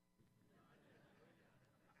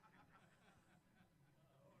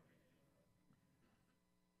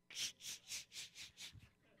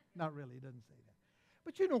 Not really, it doesn't say that.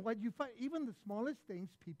 But you know what? You find even the smallest things,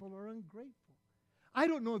 people are ungrateful. I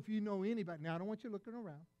don't know if you know anybody. Now, I don't want you looking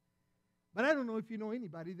around. But I don't know if you know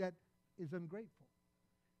anybody that is ungrateful.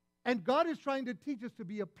 And God is trying to teach us to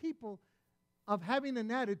be a people of having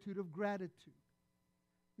an attitude of gratitude.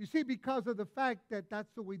 You see, because of the fact that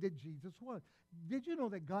that's the way that Jesus was. Did you know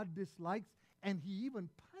that God dislikes and he even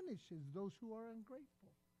punishes those who are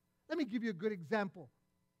ungrateful? Let me give you a good example.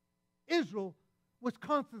 Israel was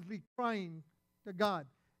constantly crying to God.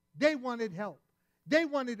 They wanted help. They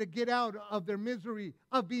wanted to get out of their misery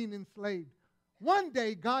of being enslaved. One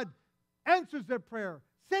day, God answers their prayer,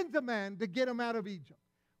 sends a man to get them out of Egypt.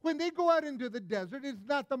 When they go out into the desert, it's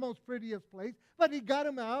not the most prettiest place, but he got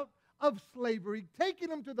them out of slavery, taking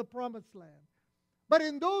them to the promised land. But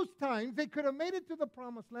in those times, they could have made it to the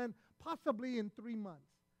promised land possibly in 3 months.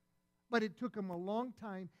 But it took them a long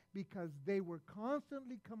time because they were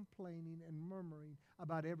constantly complaining and murmuring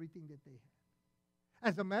about everything that they had.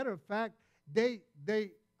 As a matter of fact, they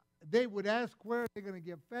would ask where they're going to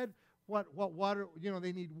get fed, what water,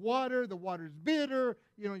 they need water, the water's bitter,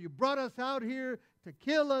 you brought us out here to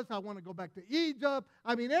kill us, I want to go back to Egypt.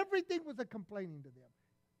 I mean, everything was a complaining to them.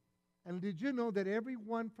 And did you know that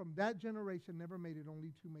everyone from that generation never made it,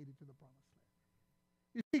 only 2 made it to the promised land?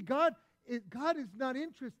 You see, God is not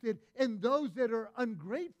interested in those that are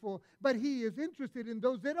ungrateful, but he is interested in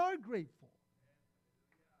those that are grateful.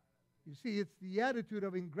 You see, it's the attitude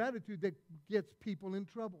of ingratitude that gets people in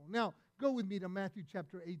trouble. Now, go with me to Matthew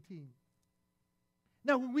chapter 18.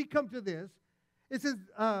 Now, when we come to this, it says,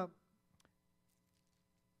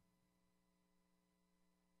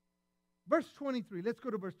 verse 23. Let's go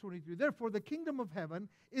to verse 23. "Therefore, the kingdom of heaven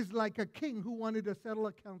is like a king who wanted to settle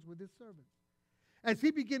accounts with his servants. As he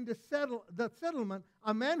began to settle the settlement,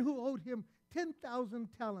 a man who owed him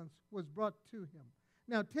 10,000 talents was brought to him."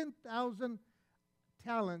 Now, 10,000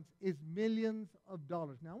 talents is millions of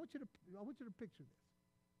dollars. Now, I want you to picture this.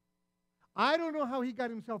 I don't know how he got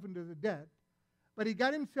himself into the debt, but he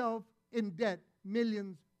got himself in debt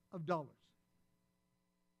millions of dollars.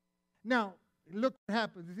 Now, look what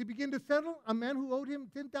happens. As he began to settle, a man who owed him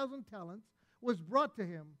 10,000 talents was brought to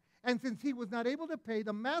him. And since he was not able to pay,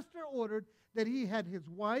 the master ordered that he had his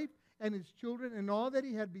wife and his children and all that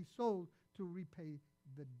he had be sold to repay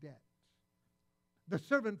the debt. The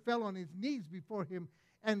servant fell on his knees before him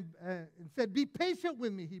and said, "Be patient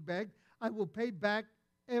with me," he begged. "I will pay back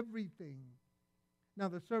everything." Now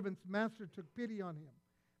the servant's master took pity on him,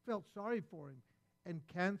 felt sorry for him, and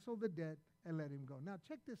canceled the debt and let him go. Now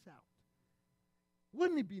check this out.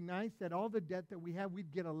 Wouldn't it be nice that all the debt that we have,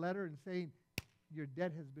 we'd get a letter and saying, "Your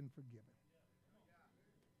debt has been forgiven"?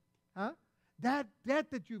 Huh? That debt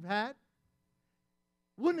that you've had,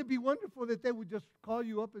 wouldn't it be wonderful that they would just call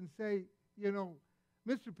you up and say,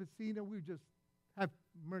 "Mr. Pacino, we just have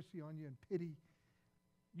mercy on you and pity.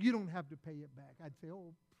 You don't have to pay it back." I'd say,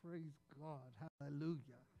 "Oh, praise God,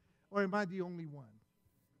 hallelujah." Or am I the only one?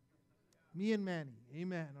 Me and Manny,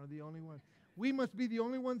 amen, are the only ones. We must be the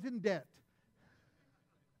only ones in debt.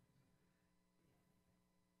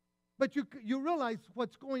 But you realize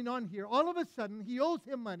what's going on here. All of a sudden, he owes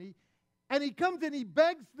him money, and he comes and he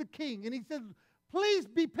begs the king, and he says, please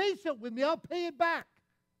be patient with me, I'll pay it back.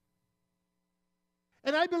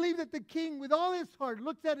 And I believe that the king, with all his heart,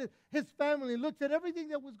 looks at his family, looks at everything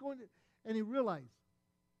that was going on, and he realized,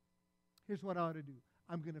 here's what I ought to do.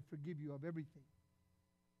 I'm going to forgive you of everything.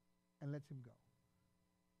 And lets him go.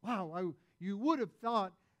 Wow, you would have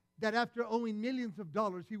thought that after owing millions of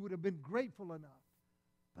dollars, he would have been grateful enough.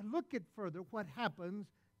 But look at further what happens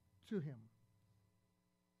to him.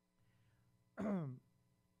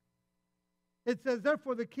 It says,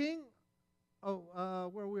 therefore the king, where are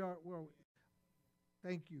we?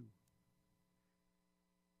 Thank you.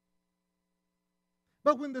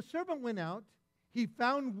 But when the servant went out, he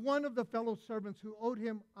found one of the fellow servants who owed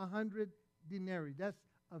him 100 denarii. That's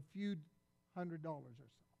a few $100 or so.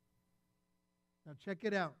 Now check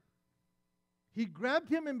it out. He grabbed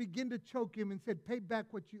him and began to choke him and said, pay back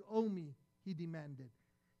what you owe me, he demanded.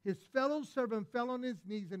 His fellow servant fell on his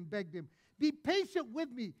knees and begged him, be patient with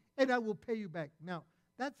me and I will pay you back. Now,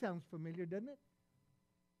 that sounds familiar, doesn't it?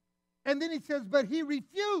 And then he says, but he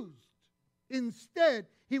refused. Instead,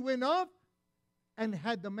 he went off and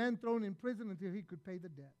had the man thrown in prison until he could pay the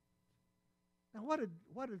debt. Now, what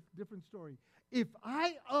a different story. If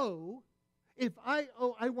I owe,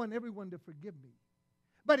 I want everyone to forgive me.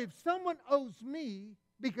 But if someone owes me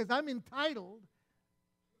because I'm entitled,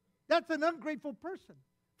 that's an ungrateful person,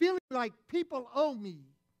 feeling like people owe me.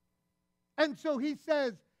 And so he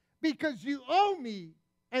says, because you owe me,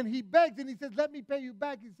 and he begs and he says, let me pay you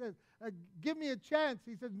back. He says, give me a chance.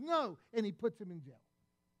 He says, no, and he puts him in jail.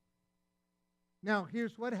 Now,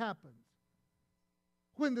 here's what happens.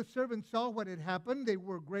 When the servants saw what had happened, they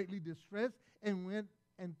were greatly distressed and went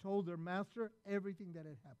and told their master everything that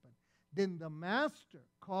had happened. Then the master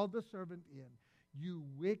called the servant in. You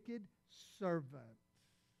wicked servant.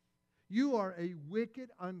 You are a wicked,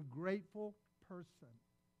 ungrateful person.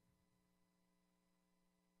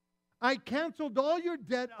 I canceled all your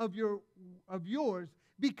debt of yours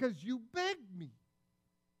because you begged me.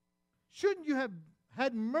 Shouldn't you have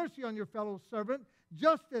had mercy on your fellow servant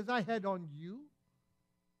just as I had on you?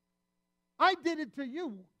 I did it to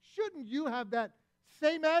you. Shouldn't you have that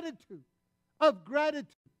same attitude of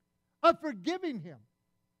gratitude, of forgiving him?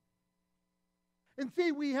 And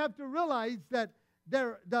see, we have to realize that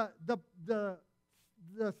the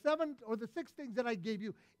 7 or the 6 things that I gave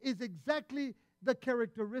you is exactly the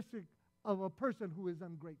characteristic of a person who is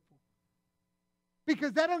ungrateful.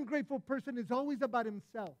 Because that ungrateful person is always about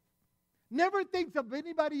himself. Never thinks of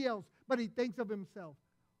anybody else, but he thinks of himself.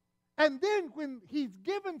 And then when he's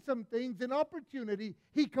given some things, an opportunity,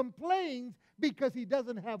 he complains because he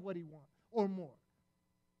doesn't have what he wants or more.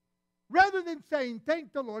 Rather than saying,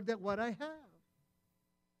 thank the Lord that what I have.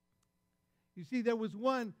 You see, there was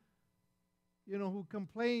one, who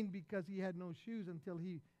complained because he had no shoes until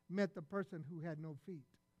he met the person who had no feet.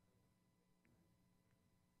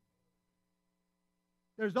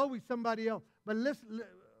 There's always somebody else. But listen,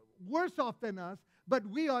 worse off than us, but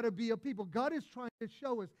we ought to be a people. God is trying to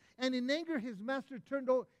show us. And in anger, his master turned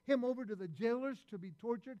him over to the jailers to be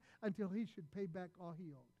tortured until he should pay back all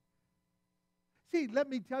he owed. See, let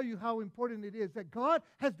me tell you how important it is that God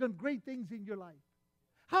has done great things in your life.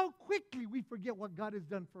 How quickly we forget what God has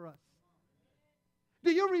done for us.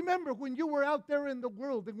 Do you remember when you were out there in the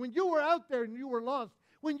world, and when you were out there and you were lost,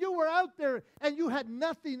 when you were out there and you had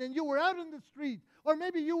nothing and you were out in the street, or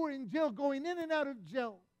maybe you were in jail, going in and out of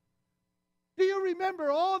jail? Do you remember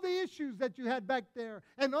all the issues that you had back there?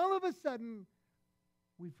 And all of a sudden,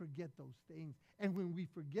 we forget those things. And when we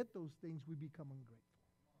forget those things, we become ungrateful.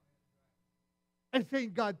 And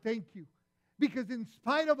saying, God, thank you. Because in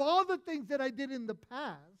spite of all the things that I did in the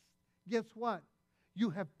past, guess what? You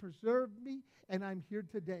have preserved me, and I'm here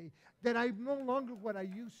today. That I'm no longer what I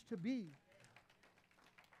used to be.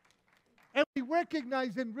 And we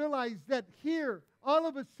recognize and realize that here, all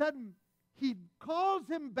of a sudden, he calls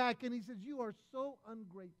him back and he says, you are so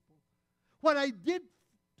ungrateful. What I did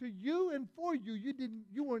to you and for you,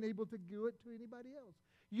 you weren't able to do it to anybody else.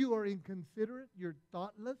 You are inconsiderate, you're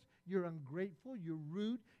thoughtless, you're ungrateful, you're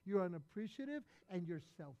rude, you're unappreciative, and you're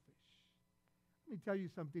selfish. Let me tell you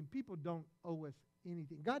something. People don't owe us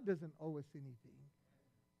anything. God doesn't owe us anything.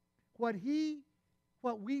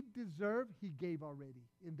 What we deserve, he gave already,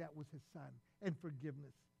 and that was his Son and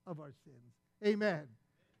forgiveness of our sins. Amen.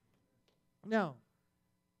 Now,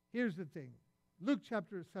 here's the thing. Luke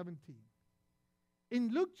chapter 17.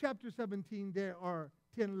 In Luke chapter 17, there are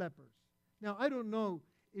 10 lepers. Now, I don't know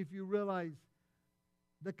if you realize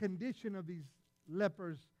the condition of these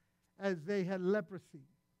lepers as they had leprosy.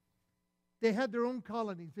 they had their own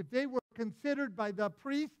colonies. If they were considered by the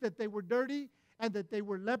priest that they were dirty and that they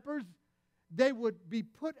were lepers, they would be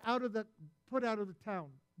put out of the town.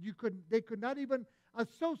 They could not even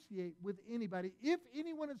associate with anybody. If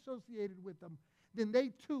anyone associated with them, then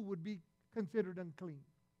they too would be considered unclean.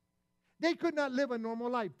 They could not live a normal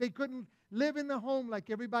life. They couldn't live in the home like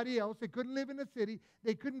everybody else. They couldn't live in the city.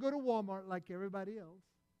 They couldn't go to Walmart like everybody else.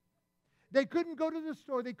 They couldn't go to the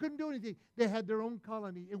store. They couldn't do anything. They had their own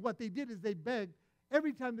colony. And what they did is they begged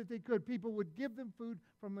every time that they could. People would give them food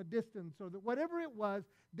from a distance, so that whatever it was,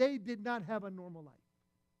 they did not have a normal life.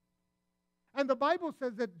 And the Bible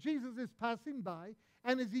says that Jesus is passing by,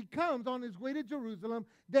 and as he comes on his way to Jerusalem,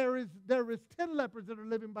 there is 10 lepers that are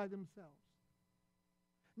living by themselves.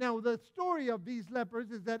 Now, the story of these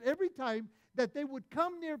lepers is that every time that they would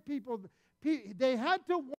come near people, they had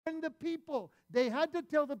to warn the people. They had to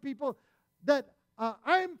tell the people that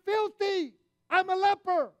I'm filthy, I'm a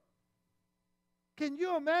leper. Can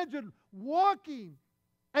you imagine walking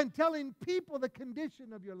and telling people the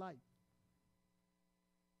condition of your life?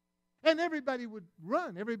 And everybody would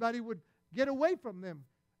run. Everybody would get away from them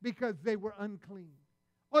because they were unclean.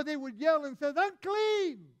 Or they would yell and say,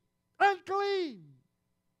 unclean, unclean.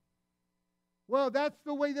 Well, that's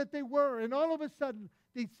the way that they were. And all of a sudden,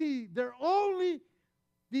 they see the only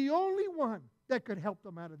one that could help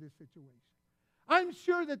them out of this situation. I'm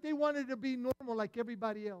sure that they wanted to be normal like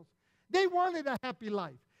everybody else. They wanted a happy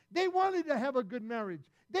life. They wanted to have a good marriage.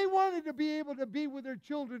 They wanted to be able to be with their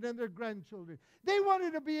children and their grandchildren. They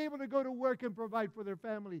wanted to be able to go to work and provide for their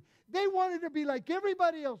family. They wanted to be like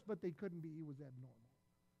everybody else, but they couldn't be. He was abnormal.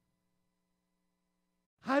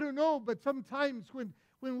 I don't know, but sometimes when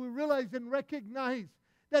we realize and recognize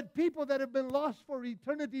that people that have been lost for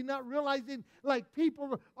eternity, not realizing like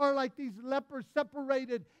people are like these lepers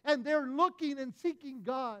separated, and they're looking and seeking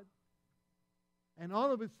God. And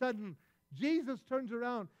all of a sudden, Jesus turns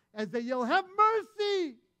around as they yell, have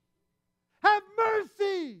mercy! Have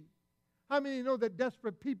mercy! How many know that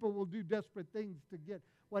desperate people will do desperate things to get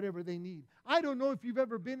whatever they need? I don't know if you've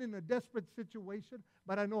ever been in a desperate situation,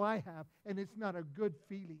 but I know I have, and it's not a good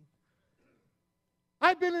feeling.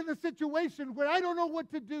 I've been in a situation where I don't know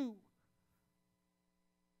what to do.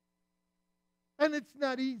 And it's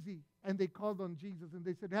not easy. And they called on Jesus and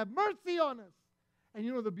they said, have mercy on us. And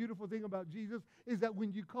you know the beautiful thing about Jesus is that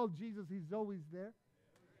when you call Jesus, he's always there.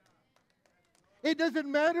 It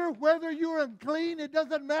doesn't matter whether you're unclean. It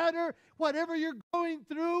doesn't matter whatever you're going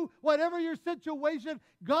through, whatever your situation.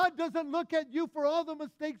 God doesn't look at you for all the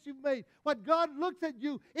mistakes you've made. What God looks at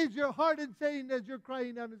you is your heart and saying as you're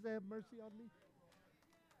crying out and say, have mercy on me.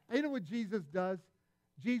 And you know what Jesus does?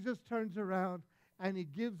 Jesus turns around and he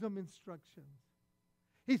gives them instructions.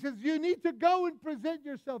 He says, you need to go and present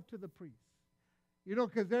yourself to the priest. You know,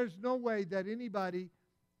 because there's no way that anybody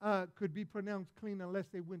could be pronounced clean unless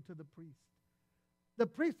they went to the priest. The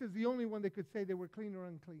priest is the only one that could say they were clean or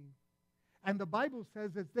unclean. And the Bible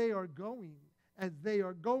says as they are going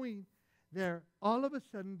there, all of a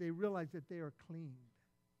sudden they realize that they are clean.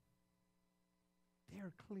 They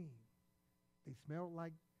are clean. They smell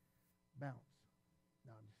like bounce.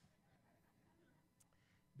 No,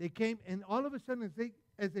 they came, and all of a sudden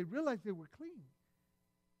as they realized they were clean,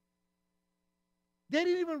 they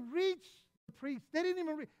didn't even reach the priest. They didn't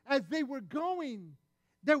even as they were going,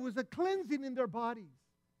 there was a cleansing in their bodies.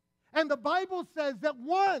 And the Bible says that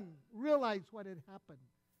one realized what had happened.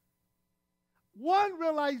 One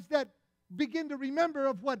realized that, began to remember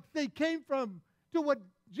of what they came from to what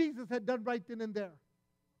Jesus had done right then and there.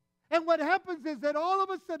 And what happens is that all of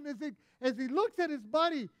a sudden as he looks at his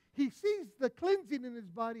body, he sees the cleansing in his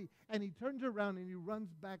body, and he turns around and he runs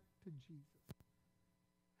back to Jesus.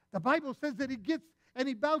 The Bible says that he gets and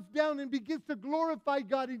he bows down and begins to glorify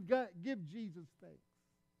God and give Jesus thanks.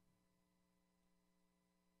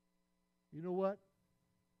 You know what?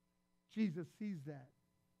 Jesus sees that.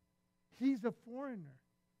 He's a foreigner.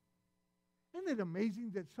 Isn't it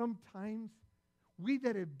amazing that sometimes we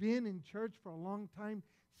that have been in church for a long time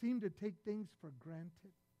seem to take things for granted?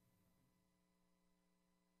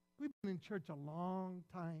 We've been in church a long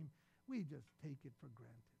time. We just take it for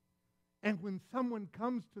granted. And when someone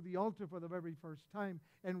comes to the altar for the very first time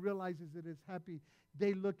and realizes that it's happy,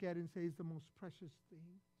 they look at it and say it's the most precious thing.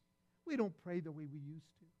 We don't pray the way we used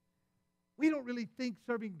to. We don't really think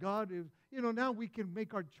serving God is, now we can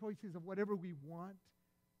make our choices of whatever we want.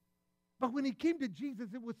 But when he came to Jesus,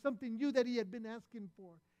 it was something new that he had been asking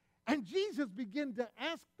for. And Jesus began to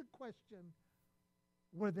ask the question,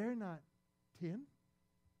 were there not 10?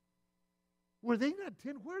 Were they not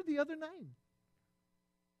 10? Where are the other 9?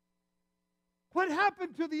 What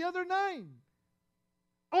happened to the other 9?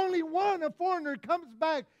 Only one, a foreigner, comes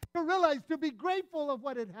back to realize, to be grateful of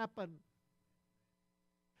what had happened.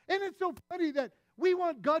 And it's so funny that we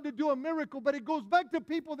want God to do a miracle, but it goes back to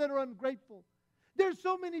people that are ungrateful. There's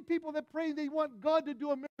so many people that pray they want God to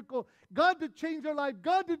do a miracle, God to change their life,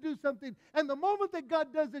 God to do something. And the moment that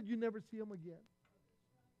God does it, you never see them again.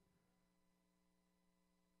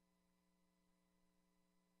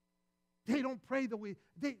 They don't pray the way,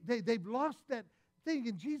 they've lost that thing.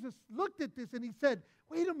 And Jesus looked at this and he said,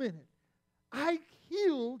 wait a minute. I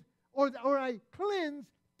healed or I cleansed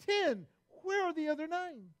 10. Where are the other 9?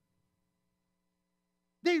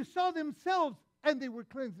 They saw themselves and they were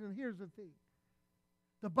cleansed. And here's the thing.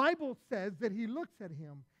 The Bible says that he looks at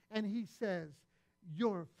him and he says,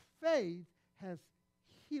 your faith has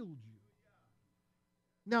healed you.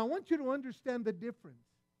 Now I want you to understand the difference.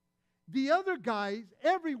 The other guys,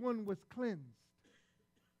 everyone was cleansed.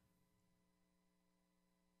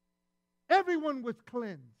 Everyone was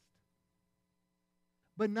cleansed.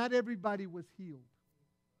 But not everybody was healed.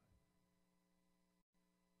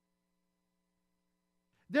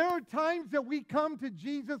 There are times that we come to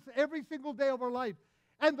Jesus every single day of our life,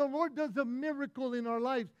 and the Lord does a miracle in our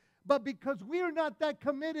lives. But because we are not that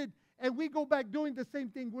committed and we go back doing the same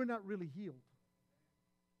thing, we're not really healed.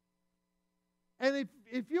 And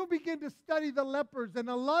if you begin to study the lepers, and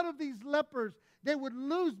a lot of these lepers, they would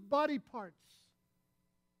lose body parts.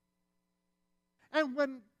 And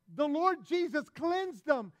when the Lord Jesus cleansed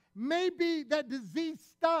them, maybe that disease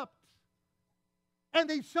stopped. And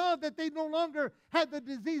they saw that they no longer had the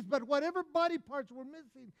disease, but whatever body parts were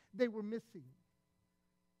missing, they were missing.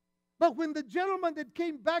 But when the gentleman that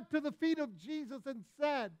came back to the feet of Jesus and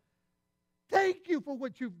said, thank you for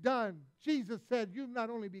what you've done, Jesus said, you've not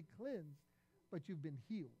only been cleansed, but you've been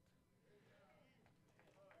healed.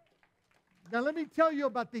 Now let me tell you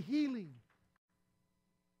about the healing.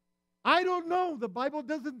 I don't know, the Bible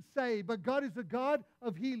doesn't say, but God is a God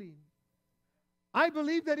of healing. I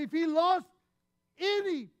believe that if he lost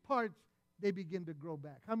any parts, they begin to grow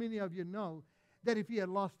back. How many of you know that if he had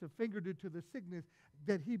lost a finger due to the sickness,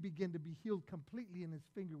 that he began to be healed completely and his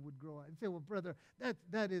finger would grow out? And say, well, brother,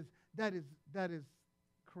 that is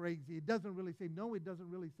crazy. It doesn't really say. No, it doesn't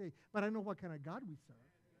really say. But I know what kind of God we serve.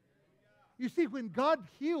 You see, when God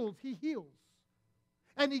heals, he heals.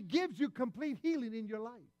 And he gives you complete healing in your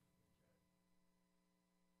life.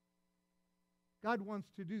 God wants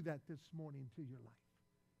to do that this morning to your life.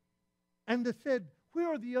 And they said,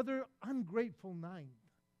 where are the other ungrateful 9?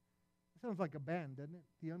 It sounds like a band, doesn't it?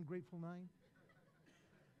 The Ungrateful 9.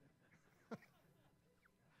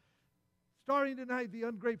 Starring tonight, the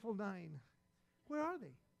Ungrateful 9. Where are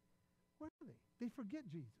they? Where are they? They forget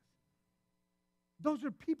Jesus. Those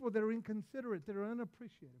are people that are inconsiderate, that are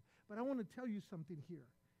unappreciative. But I want to tell you something here.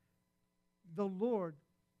 The Lord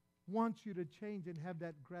wants you to change and have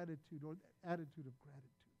that gratitude or that attitude of gratitude.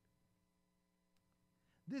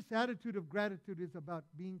 This attitude of gratitude is about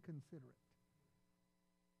being considerate.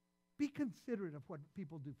 Be considerate of what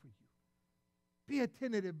people do for you. Be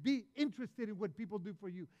attentive. Be interested in what people do for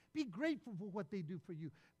you. Be grateful for what they do for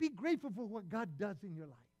you. Be grateful for what God does in your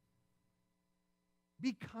life.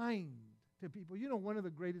 Be kind to people. You know, one of the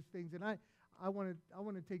greatest things, and I want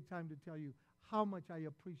to take time to tell you how much I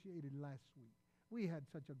appreciated last week. We had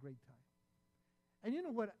such a great time. And you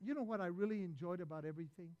know what I really enjoyed about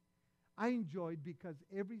everything? I enjoyed because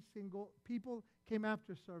every single people came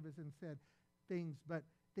after service and said things, but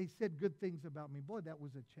they said good things about me. Boy, that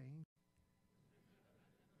was a change.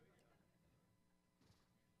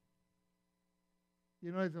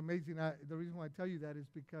 You know, it's amazing. The reason why I tell you that is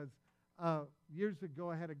because years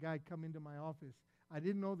ago I had a guy come into my office. I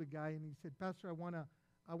didn't know the guy, and he said, Pastor, I want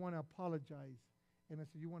to apologize. And I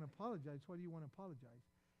said, you want to apologize? Why do you want to apologize?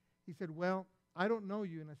 He said, well, I don't know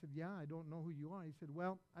you. And I said, yeah, I don't know who you are. He said,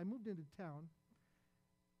 well, I moved into town.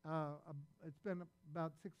 It's been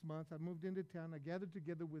about 6 months. I moved into town. I gathered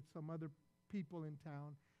together with some other people in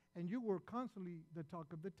town, and you were constantly the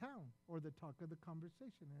talk of the town or the talk of the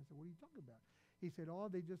conversation. And I said, what are you talking about? He said, oh,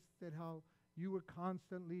 they just said how you were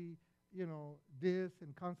constantly, you know, this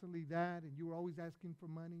and constantly that, and you were always asking for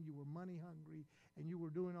money. You were money hungry, and you were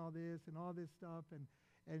doing all this and all this stuff,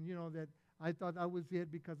 and you know, that I thought I was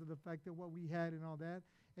it because of the fact that what we had and all that.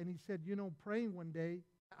 And he said, you know, praying one day,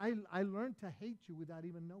 I learned to hate you without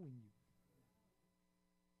even knowing you.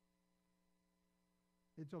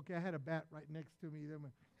 It's okay. I had a bat right next to me.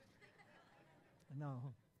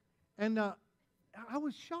 No. And I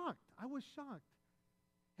was shocked. I was shocked.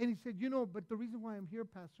 And he said, you know, but the reason why I'm here,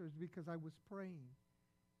 Pastor, is because I was praying.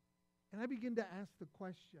 And I began to ask the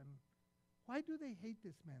question, why do they hate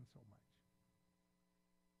this man so much?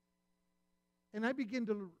 And I began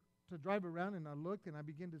to to drive around, and I looked and I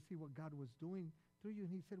began to see what God was doing through you.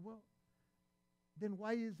 And he said, well, then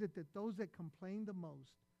why is it that those that complain the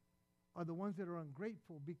most are the ones that are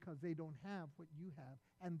ungrateful because they don't have what you have?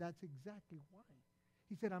 And that's exactly why.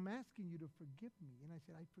 He said, I'm asking you to forgive me. And I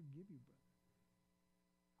said, I forgive you, brother.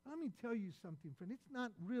 Let me tell you something, friend. It's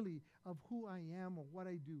not really of who I am or what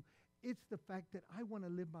I do. It's the fact that I want to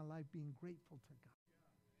live my life being grateful to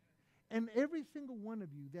God. And every single one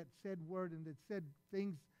of you that said word and that said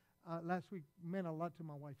things last week meant a lot to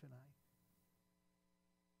my wife and I.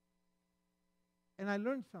 And I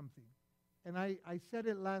learned something. And I said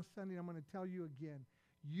it last Sunday, and I'm going to tell you again.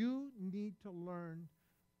 You need to learn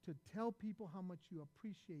to tell people how much you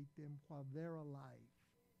appreciate them while they're alive.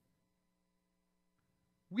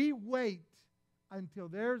 We wait until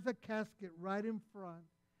there's a casket right in front,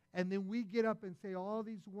 and then we get up and say all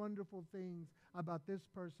these wonderful things about this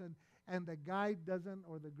person, and the guy doesn't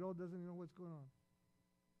or the girl doesn't know what's going on.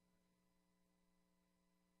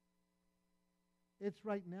 It's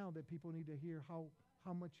right now that people need to hear how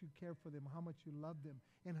much you care for them, how much you love them,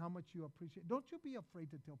 and how much you appreciate. Don't you be afraid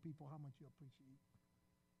to tell people how much you appreciate.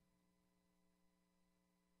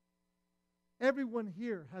 Everyone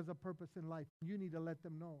here has a purpose in life. You need to let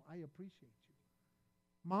them know, I appreciate you.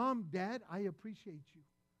 Mom, Dad, I appreciate you.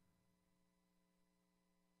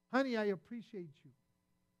 Honey, I appreciate you.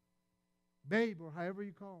 Babe, or however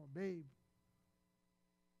you call them, babe.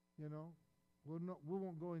 You know, we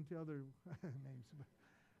won't go into other names.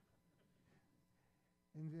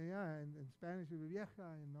 And yeah, in Spanish, it would be vieja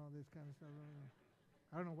and all this kind of stuff.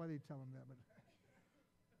 I don't know why they tell them that,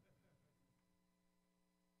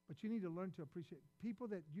 but you need to learn to appreciate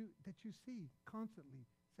people that you see constantly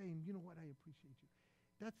saying, you know what, I appreciate you.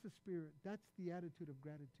 That's the spirit. That's the attitude of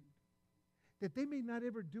gratitude. That they may not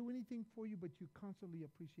ever do anything for you, but you constantly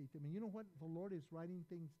appreciate them. And you know what? The Lord is writing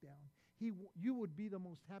things down. You would be the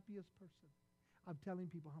most happiest person of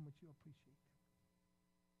telling people how much you appreciate them.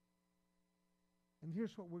 And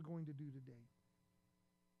here's what we're going to do today.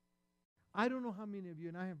 I don't know how many of you,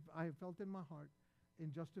 and I have felt in my heart,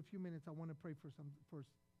 in just a few minutes, I want to pray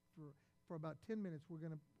for about 10 minutes.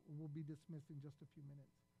 We'll be dismissed in just a few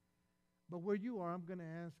minutes. But where you are, I'm going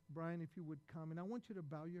to ask Brian if you would come, and I want you to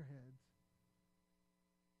bow your heads.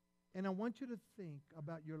 And I want you to think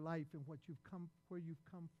about your life and where you've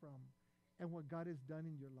come from, and what God has done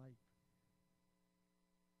in your life.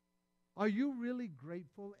 Are you really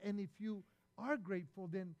grateful? And if you are grateful,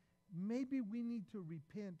 then maybe we need to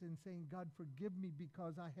repent and saying, God, forgive me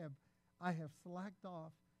because I have slacked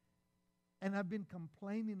off and I've been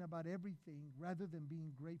complaining about everything rather than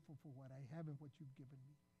being grateful for what I have and what you've given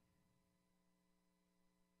me.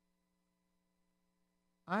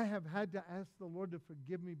 I have had to ask the Lord to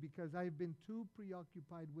forgive me because I've been too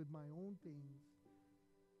preoccupied with my own things.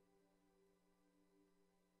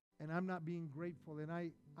 And I'm not being grateful. And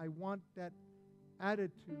I want that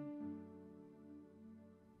attitude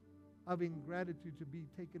of ingratitude to be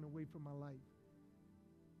taken away from my life.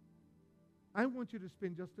 I want you to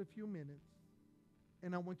spend just a few minutes,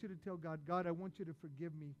 and I want you to tell God, God, I want you to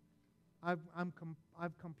forgive me. I've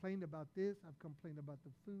complained about this. I've complained about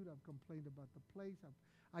the food. I've complained about the place.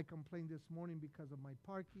 I complained this morning because of my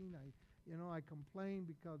parking. I complained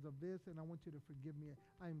because of this, and I want you to forgive me.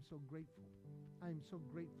 I am so grateful. I am so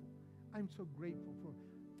grateful. I'm so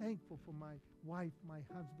thankful for my wife, my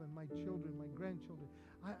husband, my children, my grandchildren.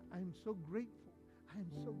 I'm so grateful. I am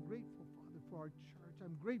so grateful, Father, for our church.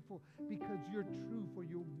 I'm grateful because you're true, for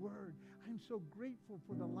your word. I'm so grateful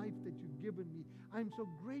for the life that you've given me. I'm so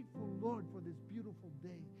grateful, Lord, for this beautiful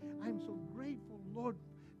day. I'm so grateful, Lord,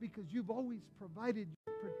 because you've always provided,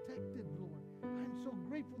 protected, Lord. I'm so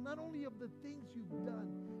grateful not only of the things you've done,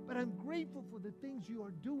 but I'm grateful for the things you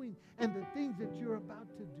are doing and the things that you're about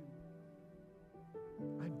to do.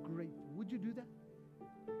 I'm grateful. Would you do that?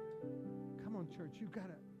 Come on, church. You've got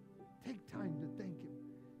to take time to thank him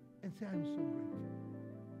and say, I'm so grateful.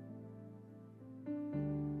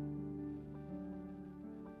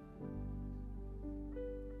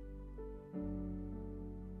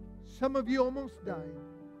 Some of you almost died.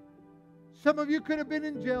 Some of you could have been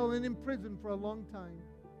in jail and in prison for a long time.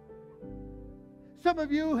 Some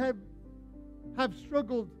of you have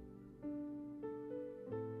struggled.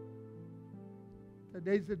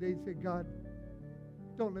 Today's the day to say, God,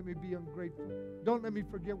 don't let me be ungrateful. Don't let me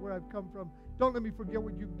forget where I've come from. Don't let me forget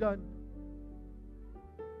what you've done.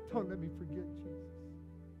 Don't let me forget, Jesus.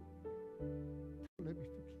 Don't let me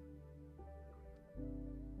forget.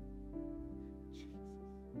 Jesus.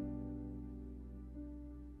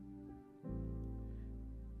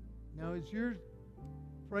 Now, as you're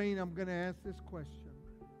praying, I'm going to ask this question.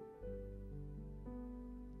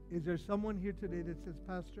 Is there someone here today that says,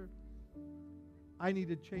 Pastor, I need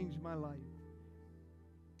to change my life.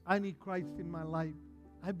 I need Christ in my life.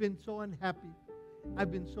 I've been so unhappy.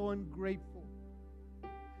 I've been so ungrateful.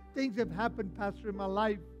 Things have happened, Pastor, in my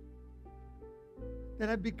life that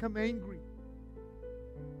I've become angry.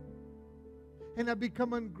 And I've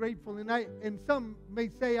become ungrateful. And some may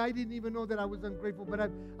say, I didn't even know that I was ungrateful, but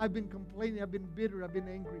I've been complaining, I've been bitter, I've been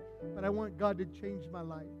angry. But I want God to change my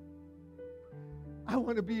life. I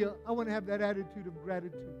want to have that attitude of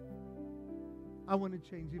gratitude. I want to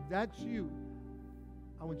change. If that's you,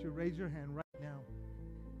 I want you to raise your hand right now.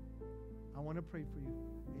 I want to pray for you.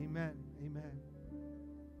 Amen. Amen.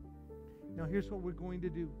 Now here's what we're going to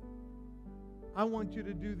do. I want you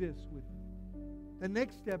to do this with me. The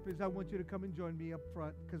next step is I want you to come and join me up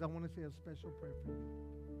front because I want to say a special prayer for you.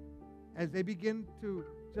 As they begin to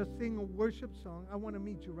just sing a worship song, I want to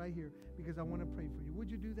meet you right here because I want to pray for you.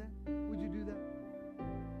 Would you do that? Would you do that?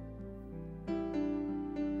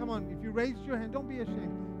 Come on, if you raised your hand, don't be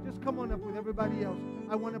ashamed. Just come on up with everybody else.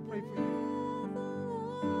 I want to pray for you.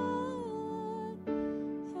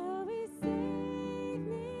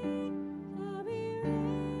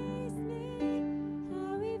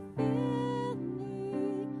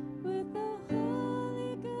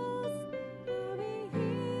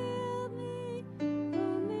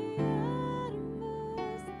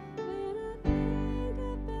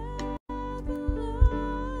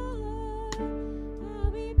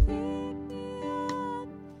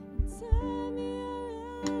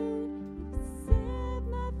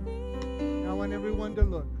 Everyone to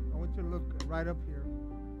look. I want you to look right up here.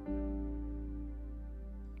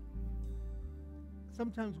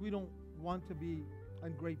 Sometimes we don't want to be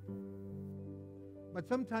ungrateful. But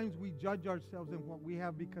sometimes we judge ourselves in what we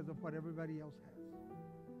have because of what everybody else has.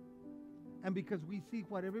 And because we see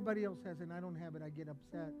what everybody else has and I don't have it, I get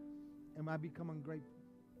upset and I become ungrateful.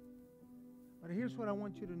 But here's what I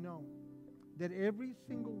want you to know. That every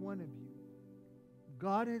single one of you,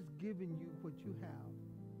 God has given you what you have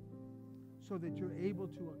so that you're able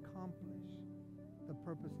to accomplish the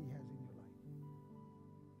purpose He has in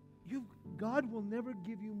your life. God will never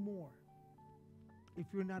give you more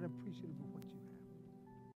if you're not appreciative of what you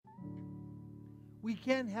have. We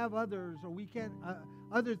can't have others, or we can't,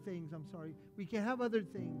 other things, I'm sorry. We can't have other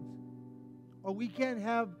things, or we can't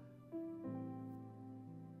have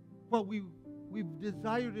what we've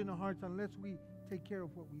desired in our hearts unless we take care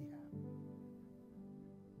of what we have.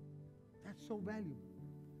 That's so valuable.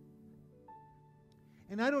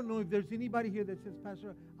 And I don't know if there's anybody here that says,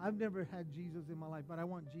 Pastor, I've never had Jesus in my life, but I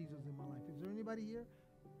want Jesus in my life. Is there anybody here?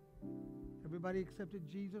 Everybody accepted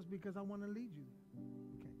Jesus because I want to lead you.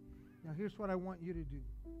 Okay. Now here's what I want you to do.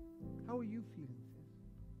 How are you feeling,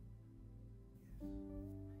 sis?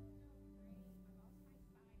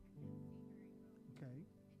 Yes. Okay.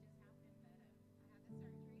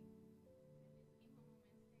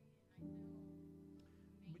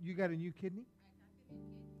 You got a new kidney?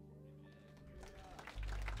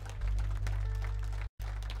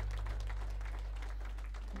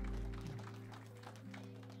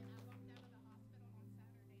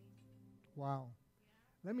 Wow.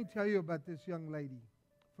 Let me tell you about this young lady.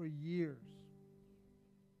 For years,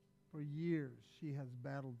 she has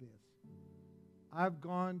battled this. I've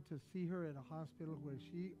gone to see her at a hospital where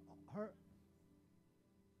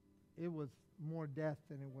it was more death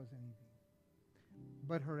than it was anything.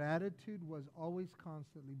 But her attitude was always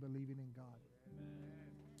constantly believing in God.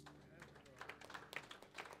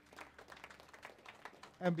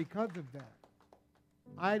 And because of that,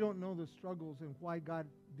 I don't know the struggles and why God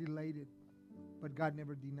delayed it, but God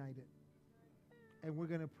never denied it. And we're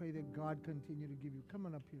going to pray that God continue to give you. Come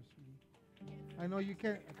on up here, sweetie. I know you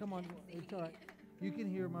can't. Come on. It's all right. You can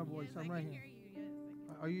hear my voice. I'm right here.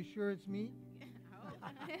 Are you sure it's me?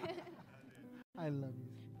 I love you.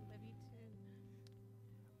 Love you too.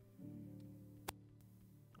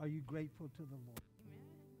 Are you grateful to the Lord? Amen.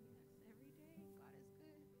 Yes, every day. God is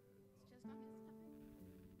good. It's just not His time.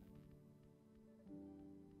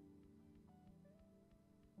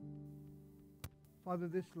 Father,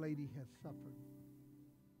 this lady has suffered.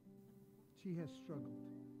 She has struggled.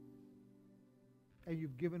 And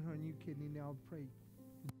you've given her a new kidney. Now I pray,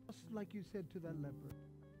 just like you said to that leper,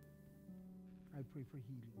 I pray for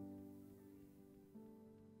healing.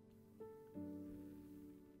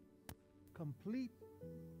 Complete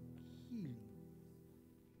healing.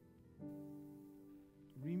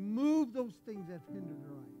 Remove those things that hindered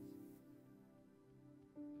her eyes.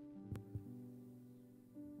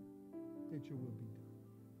 That your will be done.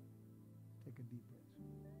 Take a deep breath.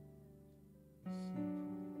 Receive.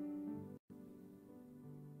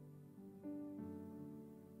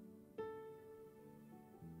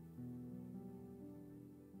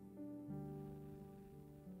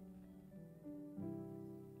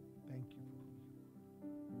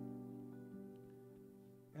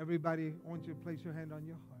 Everybody, I want you to place your hand on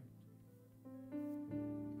your heart.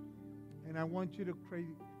 And I want you to pray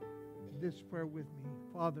this prayer with me.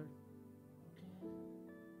 Father,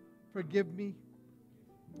 forgive me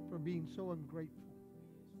for being so ungrateful.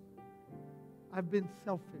 I've been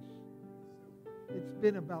selfish. It's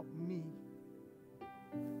been about me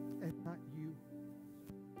and not you.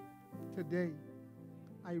 Today,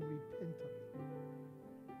 I repent of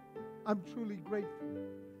it. I'm truly grateful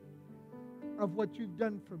of what you've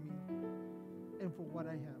done for me and for what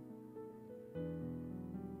I have.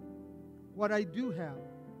 What I do have,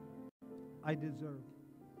 I deserve.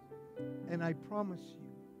 And I promise you,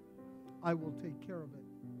 I will take care of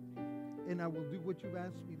it. And I will do what you've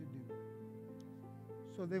asked me to do.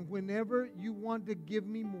 So then whenever you want to give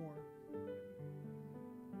me more,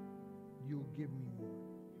 you'll give me more.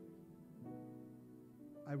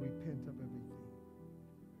 I repent of everything.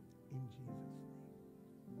 In Jesus' name.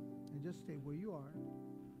 And just stay where you are.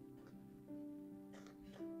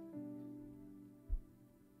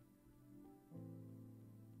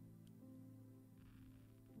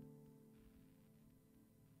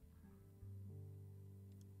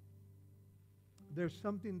 There's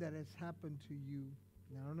something that has happened to you.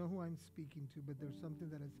 And I don't know who I'm speaking to, but there's something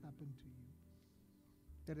that has happened to you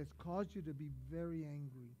that has caused you to be very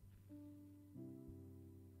angry.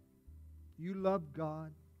 You love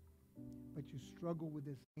God, but you struggle with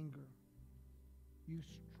this anger. You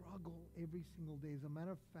struggle every single day. As a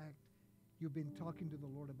matter of fact, you've been talking to the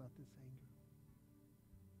Lord about this anger.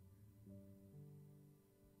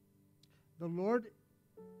 The Lord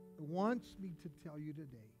wants me to tell you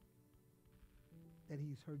today that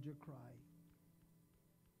He's heard your cry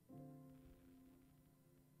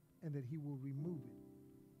and that He will remove it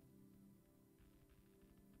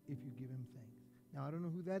if you give Him thanks. Now, I don't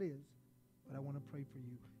know who that is, but I want to pray for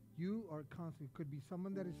you. You are constantly, it could be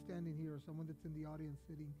someone that is standing here or someone that's in the audience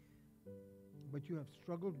sitting, but you have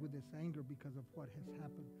struggled with this anger because of what has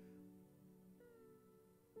happened.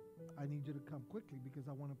 I need you to come quickly because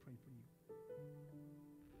I want to pray for you.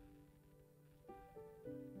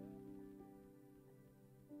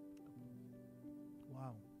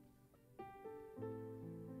 Wow.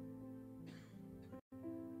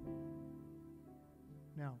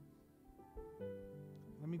 Now,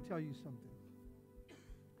 let me tell you something.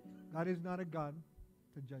 God is not a God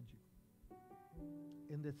to judge you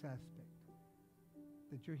in this aspect.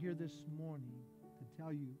 That you're here this morning to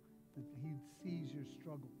tell you that He sees your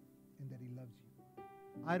struggle and that He loves you.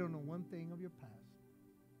 I don't know one thing of your past,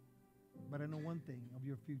 but I know one thing of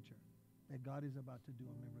your future, that God is about to do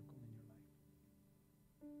a miracle in your life.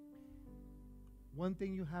 One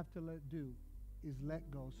thing you have to do is let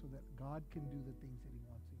go so that God can do the things that He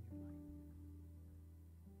wants in your life.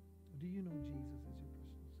 Do you know Jesus as your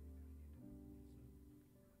personal Savior?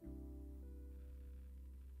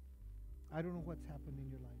 I don't know what's happened in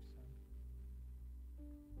your life, son,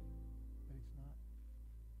 but it's not.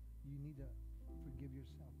 You need to forgive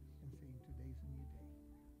yourself and saying today's a new day.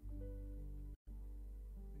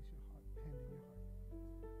 Place your heart, hand in your heart.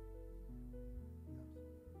 No.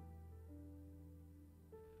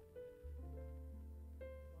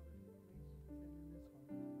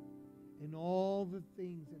 And all the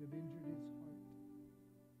things that have injured his